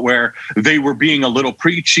talking about, where they were being a little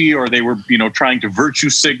preachy, or they were, trying to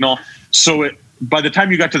virtue signal. So by the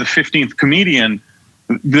time you got to the 15th comedian,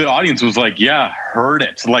 the audience was like, yeah, heard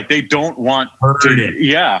it. Like, they don't want to.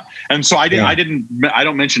 Yeah. And so I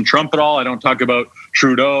don't mention Trump at all. I don't talk about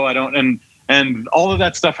Trudeau. I don't. And all of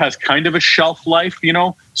that stuff has kind of a shelf life,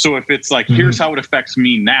 So if it's like, here's how it affects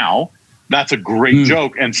me now, that's a great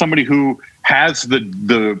joke. And somebody who has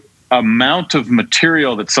the amount of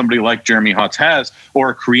material that somebody like Jeremy Hotz has,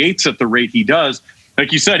 or creates at the rate he does,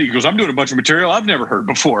 like you said, he goes, I'm doing a bunch of material I've never heard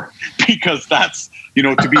before, because that's,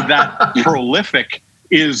 to be that prolific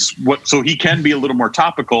is what, so he can be a little more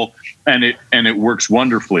topical, and it works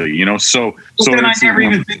wonderfully, so then I never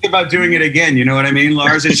even think about doing it again. You know what I mean,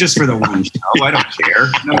 Lars? It's just for the one show. I don't care.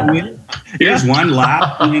 You know what I mean? Here's one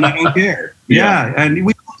laugh, and I don't care. Yeah. And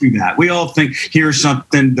we do that. We all think, here's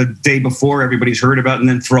something the day before everybody's heard about, and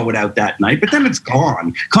then throw it out that night, but then it's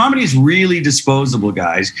gone. Comedy is really disposable,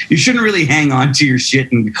 guys. You shouldn't really hang on to your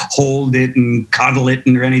shit and hold it and cuddle it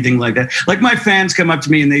or anything like that. Like, my fans come up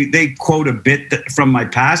to me and they quote a bit from my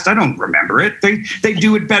past. I don't remember it. They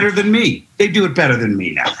do it better than me. They do it better than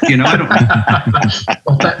me now. I don't.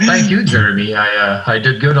 Well, thank you, Jeremy. I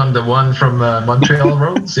did good on the one from Montreal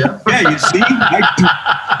Roads. Yeah. Yeah, you see.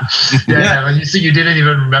 When you see, you didn't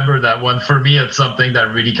even remember that one. For me, it's something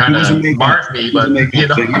that really kind of marked me. But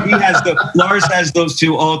Lars has those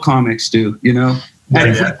two. All comics do. And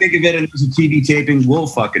if we think of it and there's a TV taping, we'll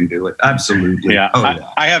fucking do it. Absolutely. Yeah.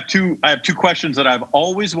 I have two questions that I've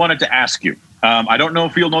always wanted to ask you. I don't know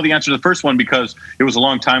if you'll know the answer to the first one, because it was a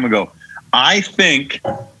long time ago. I think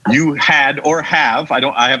you had, or have,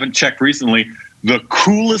 I haven't checked recently, the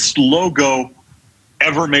coolest logo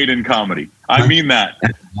ever made in comedy. I mean that.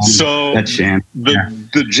 So that's Shannon.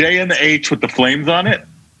 The J and the H with the flames on it,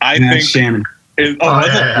 I think Shannon.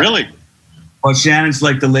 Really? Well, Shannon's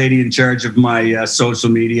like the lady in charge of my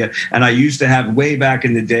social media. And I used to have, way back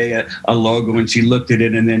in the day, a logo, and she looked at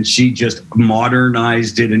it and then she just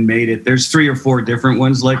modernized it and made it. There's 3 or 4 different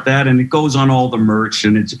ones like that. And it goes on all the merch.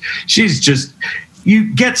 And she's just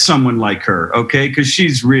you get someone like her, okay? Because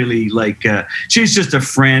she's really like, she's just a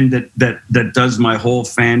friend that does my whole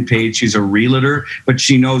fan page. She's a realtor, but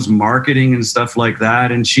she knows marketing and stuff like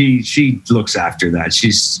that, and she looks after that.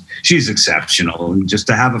 She's exceptional, and just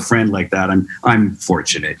to have a friend like that, I'm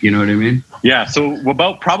fortunate. You know what I mean? Yeah. So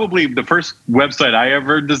about probably the first website I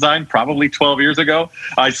ever designed, probably 12 years ago,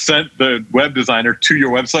 I sent the web designer to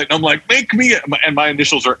your website, and I'm like, make me, and my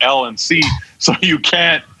initials are L and C, so you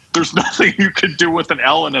can't. There's nothing you could do with an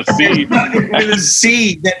L and a C. With a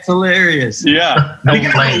C, that's hilarious. Yeah. No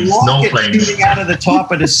planes. Shooting out of the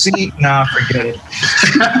top of the seat. Nah, forget it.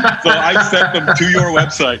 So I sent them to your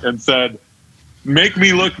website and said, make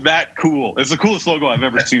me look that cool. It's the coolest logo I've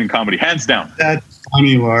ever seen in comedy, hands down. That's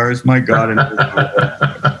funny, Lars. My God.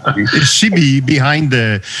 Is she behind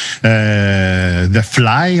the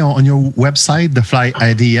fly on your website, the fly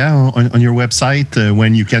idea on your website,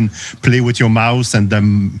 when you can play with your mouse and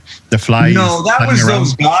the fly? No, that was around?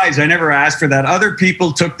 Those guys. I never asked for that. Other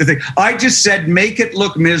people took the thing. I just said, make it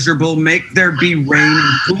look miserable, make there be rain,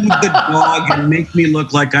 include the dog, and make me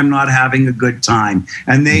look like I'm not having a good time.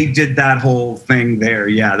 And they did that whole thing there.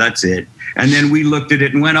 Yeah, that's it. And then we looked at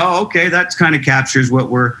it and went, oh, okay, that kind of captures what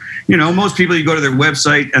we're, most people, you go to their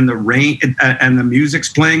website and the rain and the music's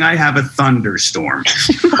playing. I have a thunderstorm.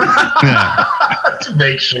 To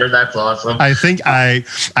make sure, that's awesome. I think I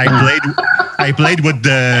played with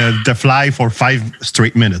the fly for 5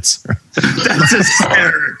 straight minutes. That's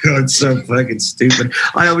hysterical. It's so fucking stupid.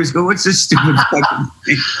 I always go, what's this stupid fucking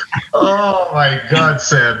thing? Oh my God,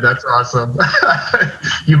 Sam, that's awesome.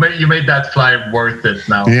 you made that fly worth it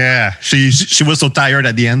now. Yeah, she was so tired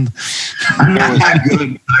at the end. I'm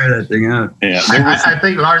good. Tired that thing out. Yeah, I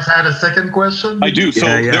think Lars had a second question. I do. So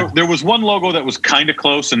yeah. There was one logo that was kind of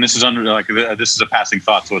close, and this is this is a passing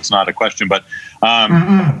thought, so it's not a question. But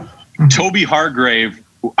Toby Hargrave,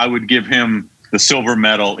 I would give him the silver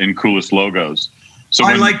medal in coolest logos. So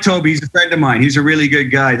I like Toby. He's a friend of mine. He's a really good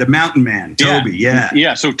guy. The Mountain Man, Toby.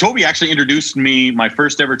 Yeah. So Toby actually introduced me my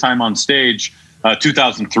first ever time on stage,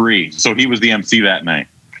 2003. So he was the MC that night.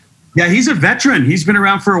 Yeah, he's a veteran. He's been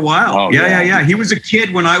around for a while. Oh, yeah. He was a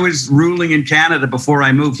kid when I was ruling in Canada before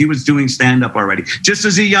I moved. He was doing stand-up already, just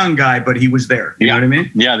as a young guy, but he was there. You know what I mean?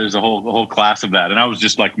 Yeah, there's a whole class of that. And I was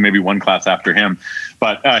just like maybe one class after him.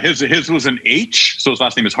 But his was an H, so his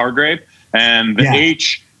last name is Hargrave. And the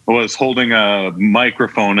H was holding a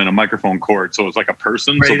microphone and a microphone cord. So it was like a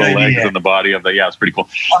person. Great so the idea. legs and the body of it's pretty cool.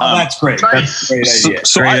 Oh, that's great. Nice. That's a great idea.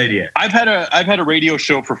 So great idea. I've had a radio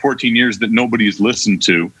show for 14 years that nobody's listened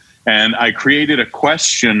to. And I created a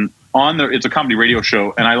question it's a comedy radio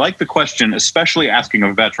show. And I like the question, especially asking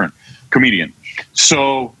a veteran comedian.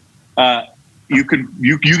 So you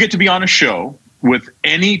get to be on a show with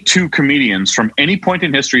any two comedians from any point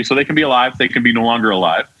in history. So they can be alive, they can be no longer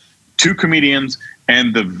alive. Two comedians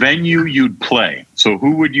and the venue you'd play. So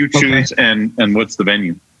who would you choose and what's the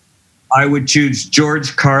venue? I would choose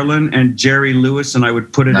George Carlin and Jerry Lewis, and I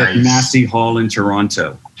would put it at Massey Hall in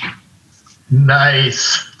Toronto.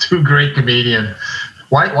 Nice. Two great comedians.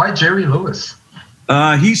 Why Jerry Lewis?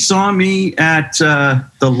 He saw me at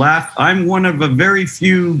the Laugh. I'm one of a very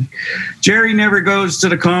few. Jerry never goes to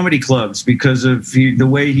the comedy clubs because of the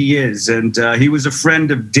way he is. And he was a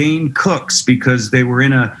friend of Dane Cook's because they were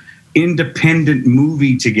in a independent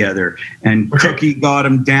movie together. And Cookie got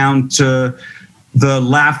him down to the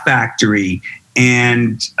Laugh Factory.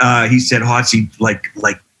 And he said, Hotz,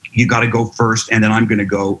 like you got to go first. And then I'm going to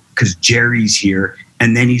go because Jerry's here.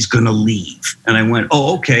 And then he's going to leave. And I went,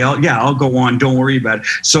 oh, okay. I'll go on. Don't worry about it.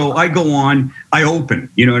 So I go on. I open,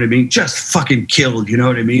 you know what I mean? Just fucking killed, you know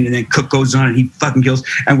what I mean? And then Cook goes on and he fucking kills.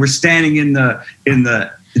 And we're standing in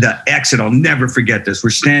the exit. I'll never forget this. We're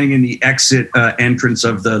standing in the exit entrance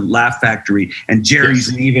of the Laugh Factory. And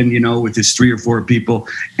Jerry's leaving, with his 3 or 4 people.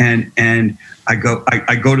 And I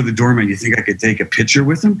go to the doorman. You think I could take a picture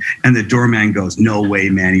with him? And the doorman goes, no way,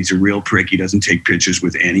 man. He's a real prick. He doesn't take pictures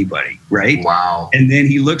with anybody. Right. Wow. And then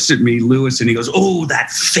he looks at me, Lewis, and he goes, oh, that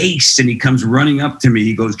face. And he comes running up to me.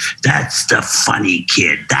 He goes, that's the funny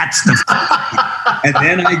kid. That's the funny kid.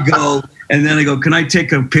 And then I go, can I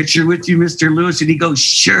take a picture with you, Mr. Lewis? And he goes,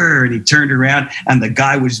 sure. And he turned around and the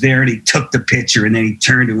guy was there and he took the picture and then he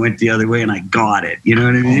turned and went the other way and I got it. You know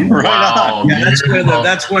what I mean? Wow. Yeah,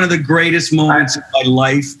 that's one of the greatest moments of my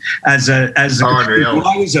life as a when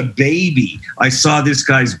I was a baby. I saw this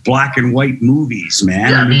guy's black and white movies,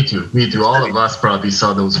 man. Yeah, me too. All of us probably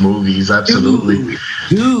saw those movies. Absolutely.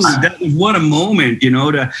 Dude, that was what a moment,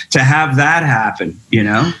 to have that happen,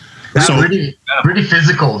 That's pretty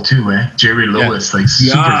physical too, Jerry Lewis, super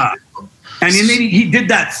physical. And then he did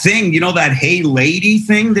that thing, that Hey Lady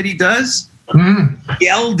thing that he does.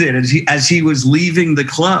 Yelled it as he was leaving the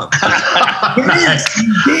club. Yes, he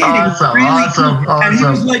did. Awesome, Really awesome, cool. And he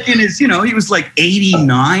was like in his, he was like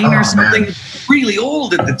 89 or something. Man. Really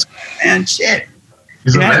old at the time, man. Shit.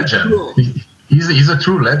 He's a legend. Cool. He's a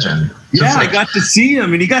true legend. Yeah, I got to see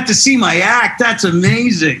him, and he got to see my act. That's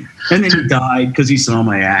amazing. And then he died because he saw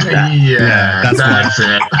my act. Yeah, that's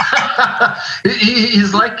it.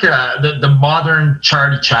 He's like the modern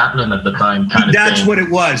Charlie Chaplin at the time, kind of. That's thing. What it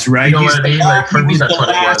was, right? You know what I mean? Like for me, that's what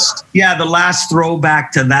it was. Yeah, the last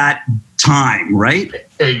throwback to that time, right?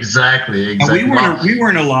 Exactly. And we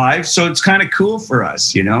weren't alive, so it's kind of cool for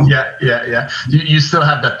us, Yeah. You still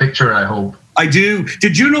have that picture, I hope. I do.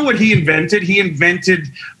 Did you know what he invented? He invented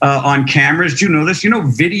on cameras. Do you know this?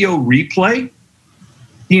 Video replay?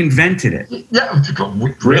 He invented it. Yeah.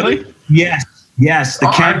 Really? Yes.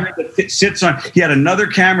 The camera that sits on. He had another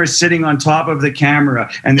camera sitting on top of the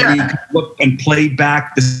camera, and then he could look and play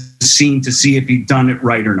back the scene to see if he'd done it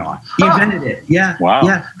right or not. He invented it. Yeah. Wow.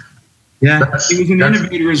 Yeah. He was an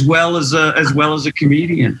innovator as well as a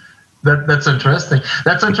comedian. That's interesting.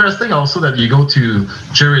 That's interesting also that you go to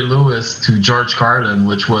Jerry Lewis, to George Carlin,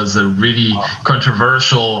 which was a really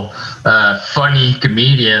controversial, funny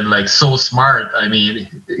comedian, like so smart. I mean,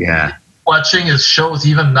 watching his shows,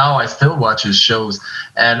 even now I still watch his shows.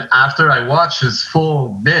 And after I watch his full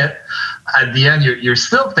bit, at the end, you're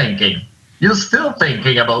still thinking. You're still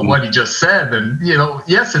thinking about what he just said. And,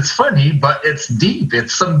 yes, it's funny, but it's deep.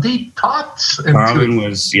 It's some deep thoughts. Carlin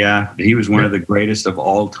he was one of the greatest of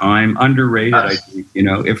all time. Underrated, I think,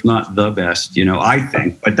 if not the best, I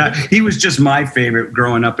think. But he was just my favorite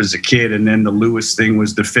growing up as a kid. And then the Lewis thing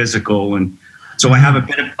was the physical. And so I have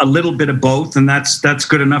a little bit of both. And that's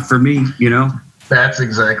good enough for me, That's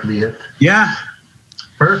exactly it. Yeah.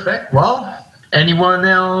 Perfect. Well, anyone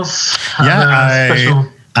else?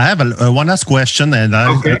 I have one last question, and I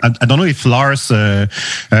don't know if Lars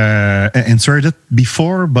answered it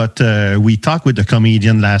before, but we talked with the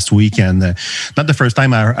comedian last week, and not the first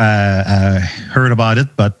time I heard about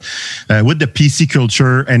it, but with the PC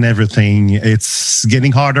culture and everything, it's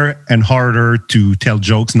getting harder and harder to tell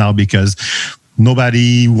jokes now because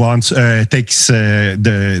nobody takes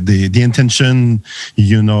the intention,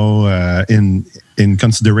 in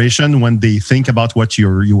consideration when they think about what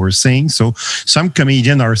you were saying. So some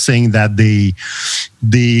comedians are saying that they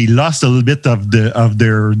lost a little bit of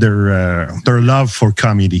their love for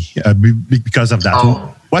comedy because of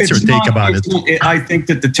that. What's your take about it? I think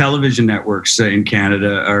that the television networks in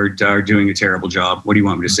Canada are doing a terrible job. What do you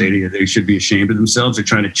want me to say to you? They should be ashamed of themselves. They're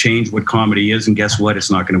trying to change what comedy is, and guess what?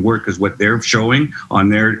 It's not going to work because what they're showing on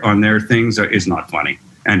their things is not funny.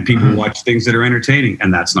 And people watch things that are entertaining,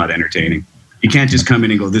 and that's not entertaining. You can't just come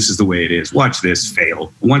in and go, this is the way it is. Watch this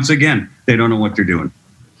fail. Once again, they don't know what they're doing.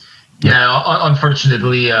 Yeah,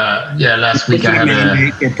 unfortunately, last week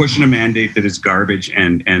they're pushing a mandate that is garbage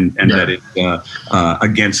and that it's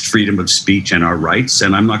against freedom of speech and our rights.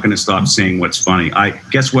 And I'm not going to stop saying what's funny.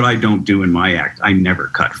 Guess what I don't do in my act? I never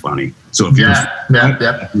cut funny. So if you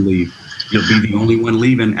leave, you'll be the only one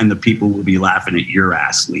leaving, and the people will be laughing at your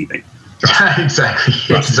ass leaving.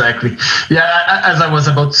 Exactly. Yeah, as I was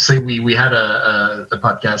about to say, we had a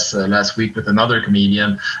podcast last week with another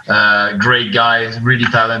comedian, great guy, really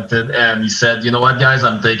talented, and he said, "You know what, guys,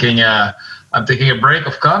 I'm taking a break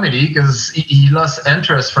of comedy because he lost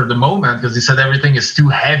interest for the moment because he said everything is too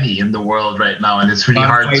heavy in the world right now, and it's really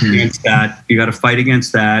hard to fight against that. You got to fight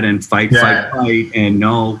against that and fight, and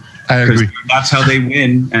no." I agree. That's how they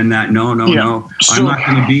win. And that, no. So, I'm not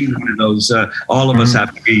going to be one of those. All of us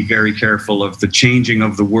have to be very careful of the changing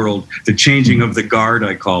of the world, the changing of the guard,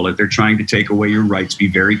 I call it. They're trying to take away your rights. Be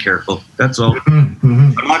very careful. That's all.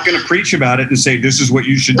 I'm not going to preach about it and say this is what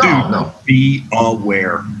you should do. No. Be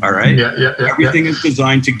aware. All right? Yeah. Everything is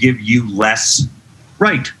designed to give you less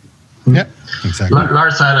right. Yeah, exactly.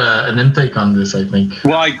 Lars had an intake on this, I think.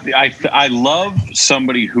 Well, I love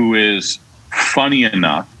somebody who is funny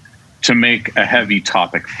enough to make a heavy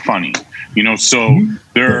topic funny, so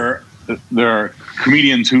there are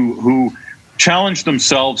comedians who challenge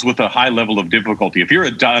themselves with a high level of difficulty. If you're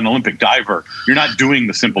an Olympic diver, you're not doing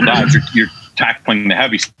the simple dives, you're tackling the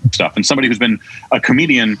heavy stuff. And somebody who's been a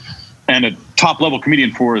comedian and a top level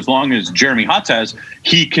comedian for as long as Jeremy Hotz has,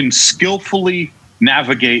 he can skillfully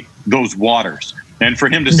navigate those waters. And for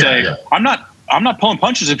him to say, I'm not pulling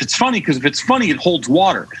punches if it's funny, because if it's funny, it holds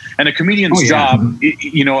water. And a comedian's job,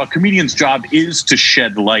 a comedian's job is to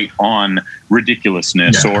shed light on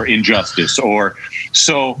ridiculousness or injustice.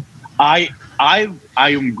 So I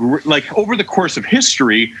am like, over the course of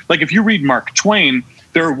history, like if you read Mark Twain,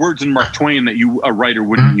 there are words in Mark Twain that a writer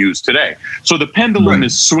wouldn't use today. So the pendulum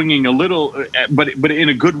is swinging a little, but in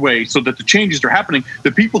a good way, so that the changes are happening.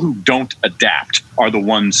 The people who don't adapt are the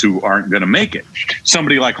ones who aren't going to make it.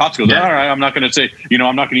 Somebody like Hotz goes, all right, I'm not going to say,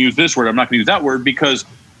 I'm not going to use this word, I'm not going to use that word, because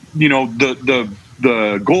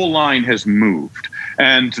the goal line has moved,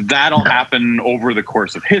 and that'll happen over the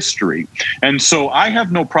course of history. And so I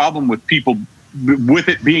have no problem with people with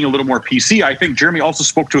it being a little more PC. I think Jeremy also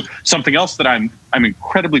spoke to something else that I'm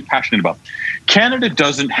incredibly passionate about. Canada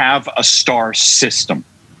doesn't have a star system,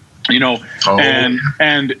 and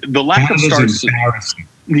the lack of star system.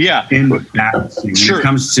 Yeah, embarrassing. Sure. When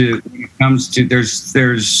it comes to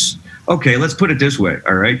there's okay. Let's put it this way.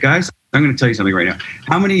 All right, guys. I'm going to tell you something right now.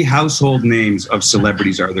 How many household names of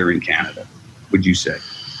celebrities are there in Canada, would you say?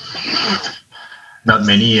 Not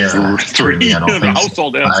many. Three. I don't think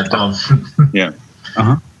household names. I don't. Yeah.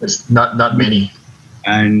 It's not many.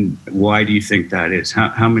 And why do you think that is?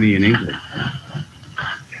 How many in England?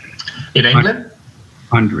 In England?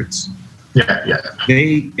 Hundreds. Yeah.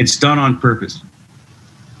 It's done on purpose.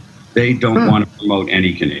 They don't want to promote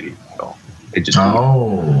any Canadian at all. They just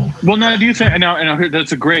Well, now do you think? Now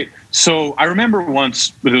that's a great. So I remember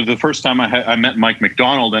once the first time I met Mike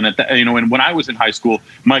McDonald, and and when I was in high school,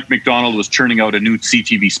 Mike McDonald was churning out a new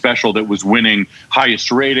CTV special that was winning highest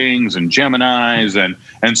ratings and Geminis,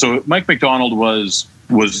 and so Mike McDonald was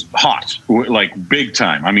hot, like big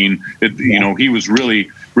time. I mean, he was really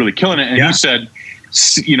killing it, and he said,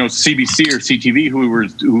 CBC or CTV, who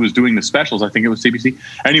was doing the specials, I think it was CBC.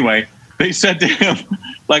 Anyway, they said to him,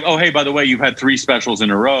 like, oh, hey, by the way, you've had 3 specials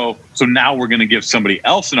in a row, so now we're going to give somebody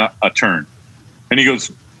else a turn. And he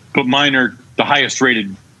goes, but mine are the highest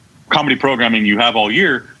rated comedy programming you have all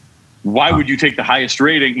year. Why would you take the highest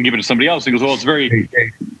rating and give it to somebody else? He goes, well, it's very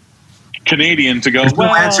Canadian to go. There's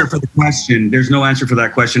no answer for the question. There's no answer for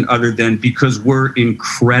that question other than because we're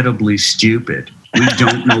incredibly stupid. We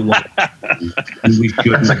don't know what. And we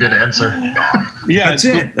shouldn't. That's a good answer. Yeah, that's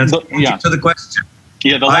it. That's the answer to the question.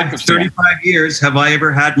 Yeah, the lack of 35 years. Have I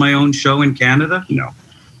ever had my own show in Canada? No.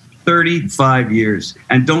 35 years.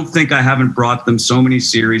 And don't think I haven't brought them so many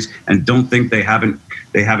series, and don't think they haven't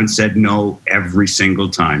said no every single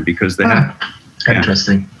time, because they have.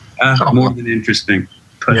 Interesting. More than interesting.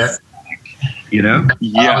 Yeah.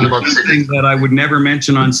 Things that I would never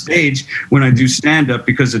mention on stage when I do stand up,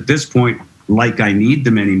 because at this point, like, I need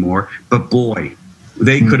them anymore. But boy,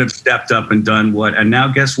 they could have stepped up and done what. And now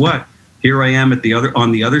guess what? Here I am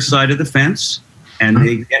on the other side of the fence, and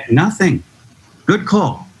they get nothing. Good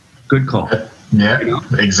call. Yeah,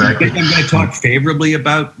 exactly. I'm going to talk favorably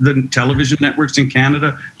about the television networks in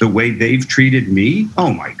Canada, the way they've treated me.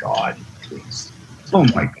 Oh my God, please. Oh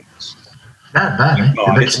my goodness. Not bad.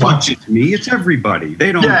 It's not just me, it's everybody.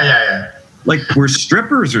 They don't. Yeah. Like we're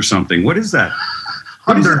strippers or something. What is that?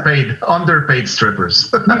 Underpaid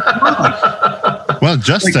strippers. Well,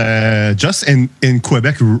 just in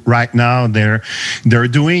Quebec right now, they're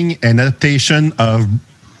doing an adaptation of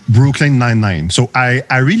Brooklyn Nine-Nine. So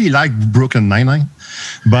I really like Brooklyn Nine-Nine,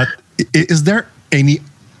 but is there any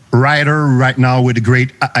writer right now with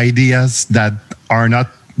great ideas that are not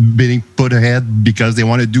being put ahead because they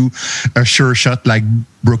want to do a sure shot like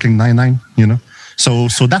Brooklyn Nine-Nine? So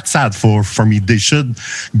that's sad for me. They should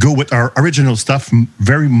go with our original stuff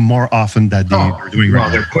very more often than they're doing right now.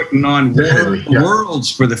 They're putting on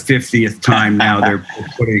Worlds for the 50th time now. They're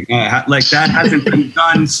putting like that hasn't been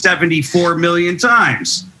done 74 million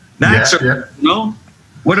times. That's no.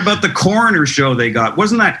 What about the coroner show they got?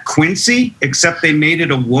 Wasn't that Quincy? Except they made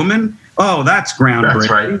it a woman. Oh, that's groundbreaking.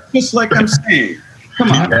 That's right. Just like I'm saying.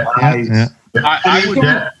 Come on, guys. I would.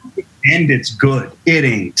 And it's good. It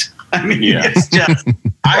ain't. I mean, it's just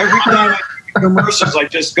every time I see commercials, I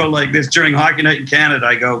just go like this. During Hockey Night in Canada,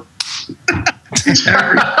 I go, it's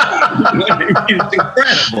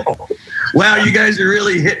incredible. Wow, you guys are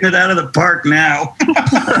really hitting it out of the park now.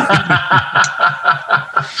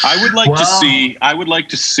 I would like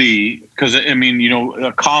to see, because I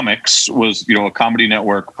mean, comics was, a Comedy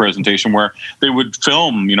Network presentation where they would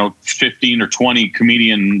film, 15 or 20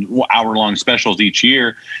 comedian hour-long specials each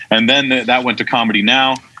year. And then that went to Comedy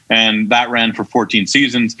Now, and that ran for 14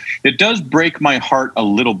 seasons. It does break my heart a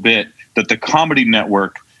little bit that the Comedy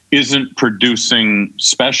Network isn't producing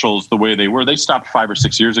specials the way they were. They stopped 5 or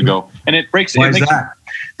 6 years ago, and it breaks. Why is that?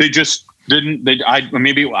 They just didn't. I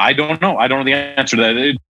don't know. I don't know the answer to that.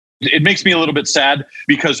 It makes me a little bit sad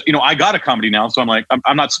because I got a Comedy Now, so I'm like,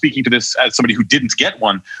 I'm not speaking to this as somebody who didn't get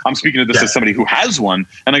one. I'm speaking to this as somebody who has one,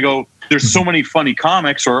 and I go, there's so many funny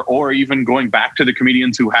comics, or even going back to the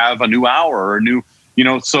comedians who have a new hour or a new,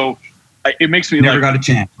 so it makes me never got a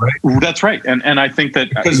chance, right? That's right, and I think that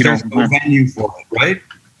because there's no venue for it, right?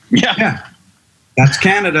 Yeah. That's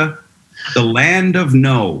Canada, the land of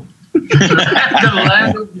no. The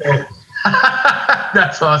land of no.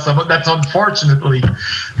 That's awesome. That's unfortunately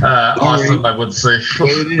awesome, I would say.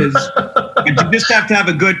 It is. But you just have to have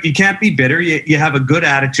you can't be bitter. You have a good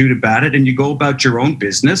attitude about it, and you go about your own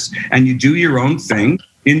business and you do your own thing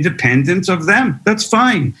independent of them. That's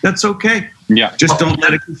fine. That's okay. Yeah. Just don't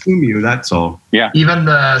let it consume you. That's all. Yeah. Even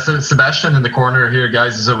Sebastian in the corner here,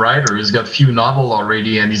 guys, is a writer. He's got a few novels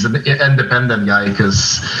already, and he's an independent guy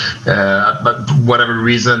because, but whatever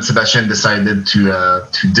reason, Sebastian decided to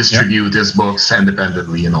distribute his books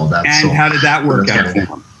independently and all that. And how did that work out for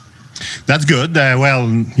him? That's good. Well,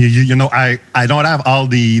 you know, I don't have all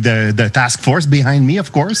the task force behind me,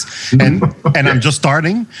 of course, and I'm just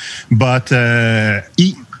starting. But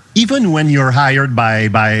even when you're hired by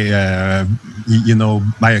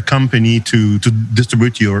a company to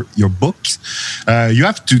distribute your books, you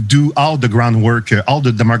have to do all the groundwork, all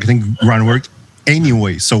the marketing groundwork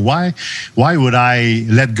anyway. So why would I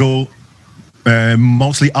let go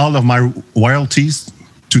mostly all of my royalties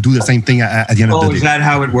to do the same thing at the end of the day? Oh, is that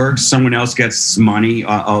how it works? Someone else gets money?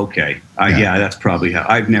 Okay. Yeah, that's probably how.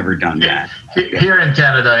 I've never done that. Here in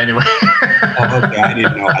Canada, anyway. Okay, I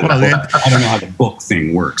didn't know. I don't know how the book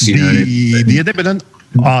thing works. You know what I mean? The independent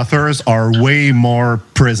authors are way more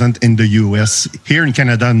present in the U.S. Here in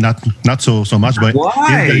Canada, not so much, but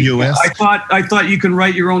why? In the U.S. I thought you can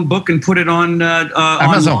write your own book and put it on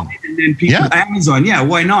Amazon. And people, Amazon, yeah.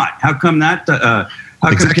 Why not? How come that?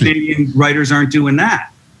 How come Canadian writers aren't doing that?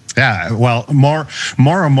 Yeah, well, more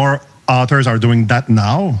and more authors are doing that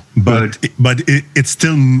now, but it's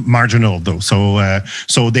still marginal though. So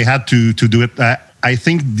they had to do it. I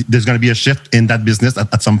think there's going to be a shift in that business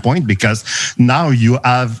at some point because now you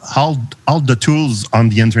have all the tools on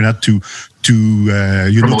the internet to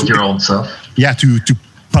promote your own stuff. Yeah, to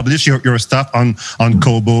publish your stuff on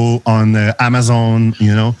Kobo, on Amazon,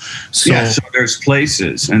 you know. So, so there's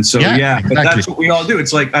places. And so, but exactly. That's what we all do.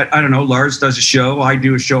 It's like, I don't know, Lars does a show. I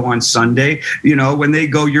do a show on Sunday. You know, when they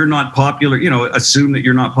go, you're not popular, you know, assume that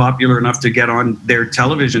you're not popular enough to get on their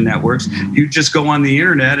television networks. You just go on the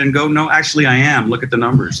internet and go, no, actually I am. Look at the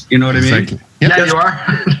numbers. You know what I mean? Exactly. Yeah, you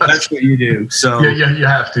are. That's what you do. So you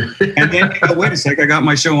have to. And then wait a sec, I got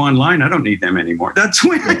my show online. I don't need them anymore. That's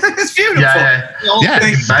it's beautiful.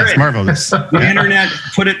 That's marvelous. The internet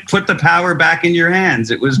put the power back in your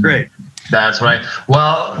hands. It was great. That's right.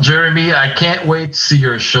 Well, Jeremy, I can't wait to see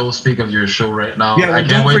your show. Speak of your show right now. Yeah, I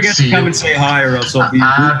can't wait to see come and say hi, or else I'll be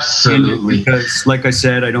absolutely. Because, like I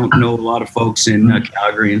said, I don't know a lot of folks in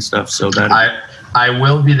Calgary and stuff. So that I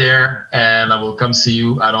will be there, and I will come see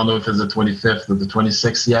you. I don't know if it's the 25th or the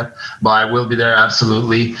 26th yet, but I will be there,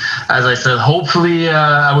 absolutely. As I said, hopefully,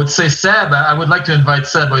 I would say Seb. I would like to invite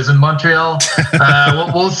Seb, but he's in Montreal.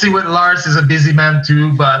 We'll see what Lars is a busy man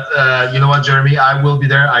too, but you know what, Jeremy? I will be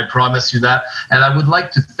there. I promise you that. And I would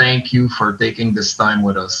like to thank you for taking this time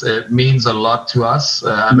with us. It means a lot to us.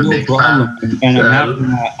 I'm a big fan. And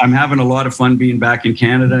I'm having a lot of fun being back in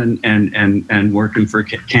Canada and working for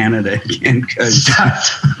Canada again, because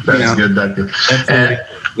that's good. That's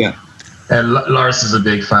good. And Lars is a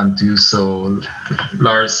big fan too. So,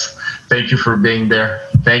 Lars, thank you for being there.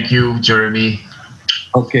 Thank you, Jeremy.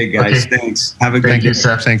 Okay, guys. Thanks. Have a good day. Thank you,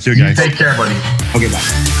 Seth. Thank you, guys. Take care, buddy. Okay,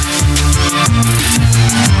 bye.